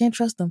like, I can't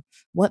trust them.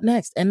 What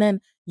next? And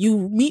then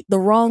you meet the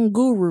wrong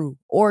guru,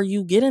 or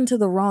you get into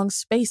the wrong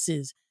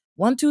spaces.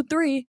 1, 2,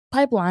 3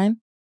 pipeline,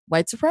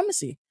 white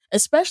supremacy.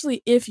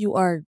 Especially if you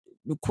are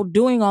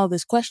doing all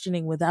this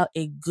questioning without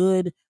a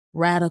good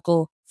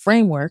radical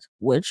framework,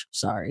 which,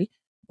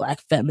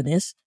 Black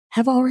feminists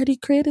have already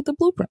created the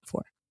blueprint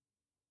for.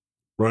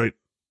 Right.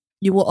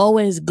 You will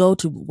always go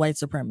to white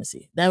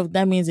supremacy.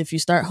 That means if you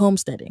start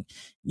homesteading,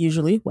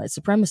 usually white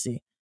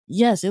supremacy.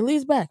 Yes, it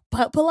leads back.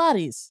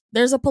 Pilates.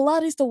 There's a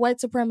Pilates to white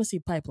supremacy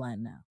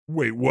pipeline now.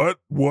 Wait, what?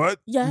 What?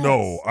 Yes.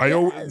 No,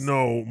 Yes.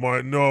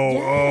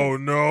 Oh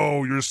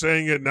no, you're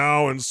saying it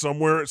now, and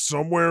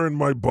somewhere in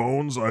my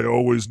bones, I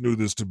always knew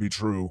this to be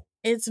true.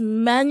 It's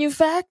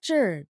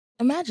manufactured.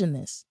 Imagine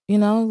this,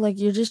 like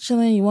you're just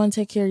chilling. You want to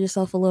take care of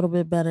yourself a little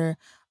bit better.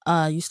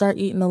 You start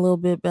eating a little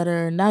bit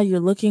better. Now you're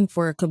looking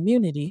for a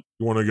community.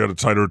 You want to get a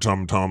tighter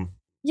tum-tum.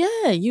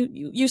 Yeah,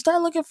 you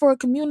start looking for a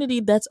community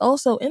that's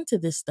also into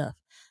this stuff.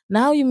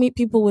 Now you meet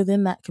people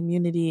within that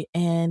community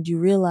and you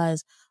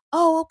realize,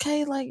 oh,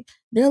 okay, like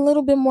they're a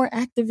little bit more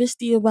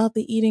activisty about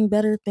the eating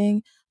better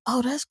thing.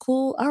 Oh, that's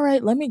cool. All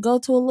right, let me go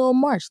to a little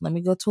march. Let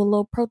me go to a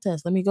little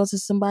protest. Let me go to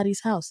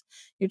somebody's house.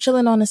 You're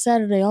chilling on a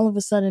Saturday. All of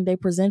a sudden, they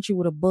present you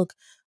with a book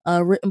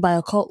written by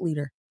a cult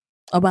leader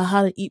about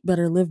how to eat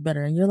better, live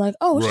better. And you're like,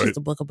 oh, it's just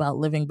a book about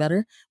living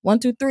better. 1,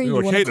 2, 3, you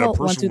want to cult.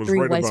 1, 2,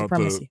 3, white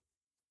supremacy.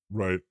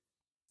 Right.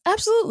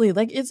 Absolutely.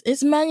 Like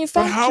it's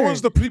manufactured.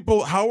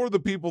 But how are the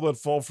people that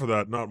fall for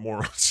that not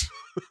morons?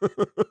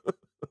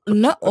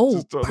 No.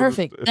 Oh,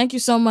 perfect. Thank you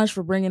so much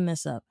for bringing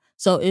this up.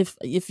 So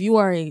if you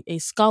are a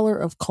scholar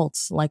of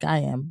cults like I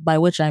am, by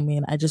which I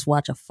mean I just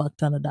watch a fuck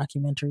ton of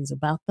documentaries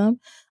about them,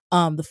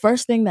 the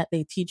first thing that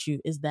they teach you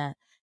is that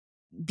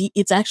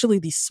it's actually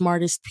the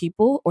smartest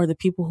people, or the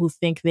people who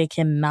think they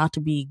cannot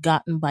be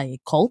gotten by a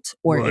cult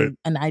or Right.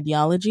 an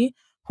ideology,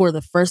 who are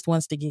the first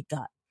ones to get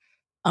got.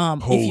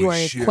 If you are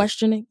Holy shit.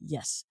 questioning,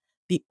 yes.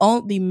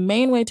 The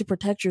main way to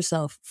protect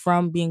yourself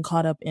from being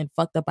caught up in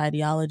fucked up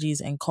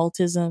ideologies and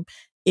cultism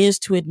is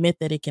to admit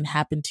that it can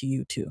happen to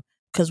you too.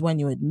 Because when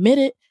you admit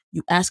it,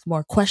 you ask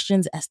more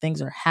questions as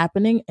things are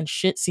happening and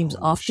shit seems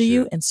Holy off to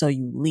you, shit. and so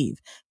you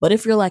leave. But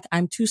if you're like,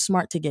 I'm too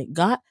smart to get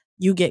got,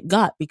 you get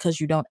got because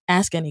you don't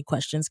ask any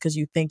questions because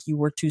you think you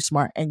were too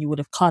smart and you would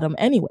have caught them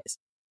anyways.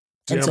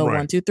 And Damn so right.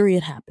 1, 2, 3,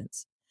 it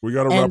happens. We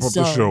got to And wrap up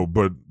the so- show,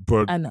 but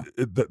I know.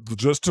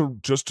 just to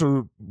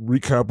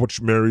recap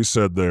what Mary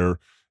said there,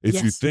 if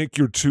you Yes. think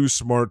you're too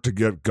smart to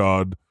get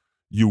God,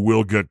 you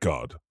will get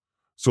God.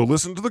 So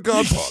listen to the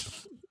God Pod.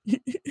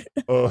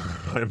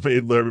 I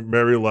made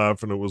Mary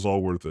laugh, and it was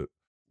all worth it.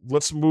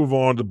 Let's move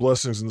on to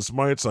blessings and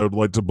smites. I would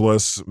like to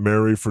bless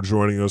Mary for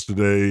joining us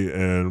today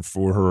and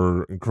for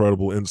her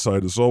incredible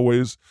insight as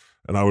always.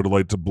 And I would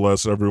like to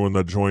bless everyone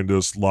that joined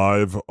us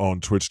live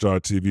on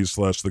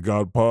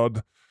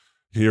twitch.tv/thegodpod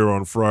here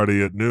on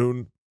Friday at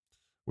noon.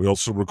 We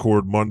also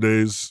record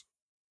Mondays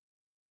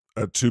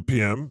at 2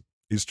 p.m.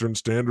 Eastern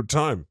Standard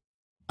Time.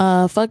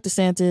 Fuck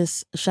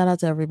DeSantis. Shout out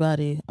to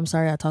everybody. I'm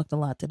sorry I talked a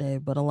lot today,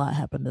 but a lot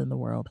happened in the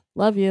world.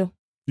 Love you.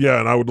 Yeah,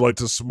 and I would like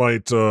to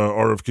smite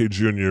RFK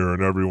Jr.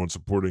 and everyone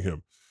supporting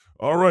him.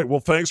 All right, well,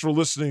 thanks for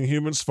listening,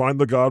 humans. Find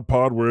the God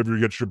Pod wherever you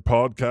get your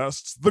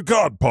podcasts. The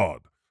God Pod.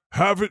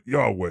 Have it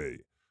Yahweh.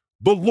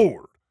 The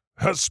Lord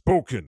has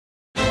spoken.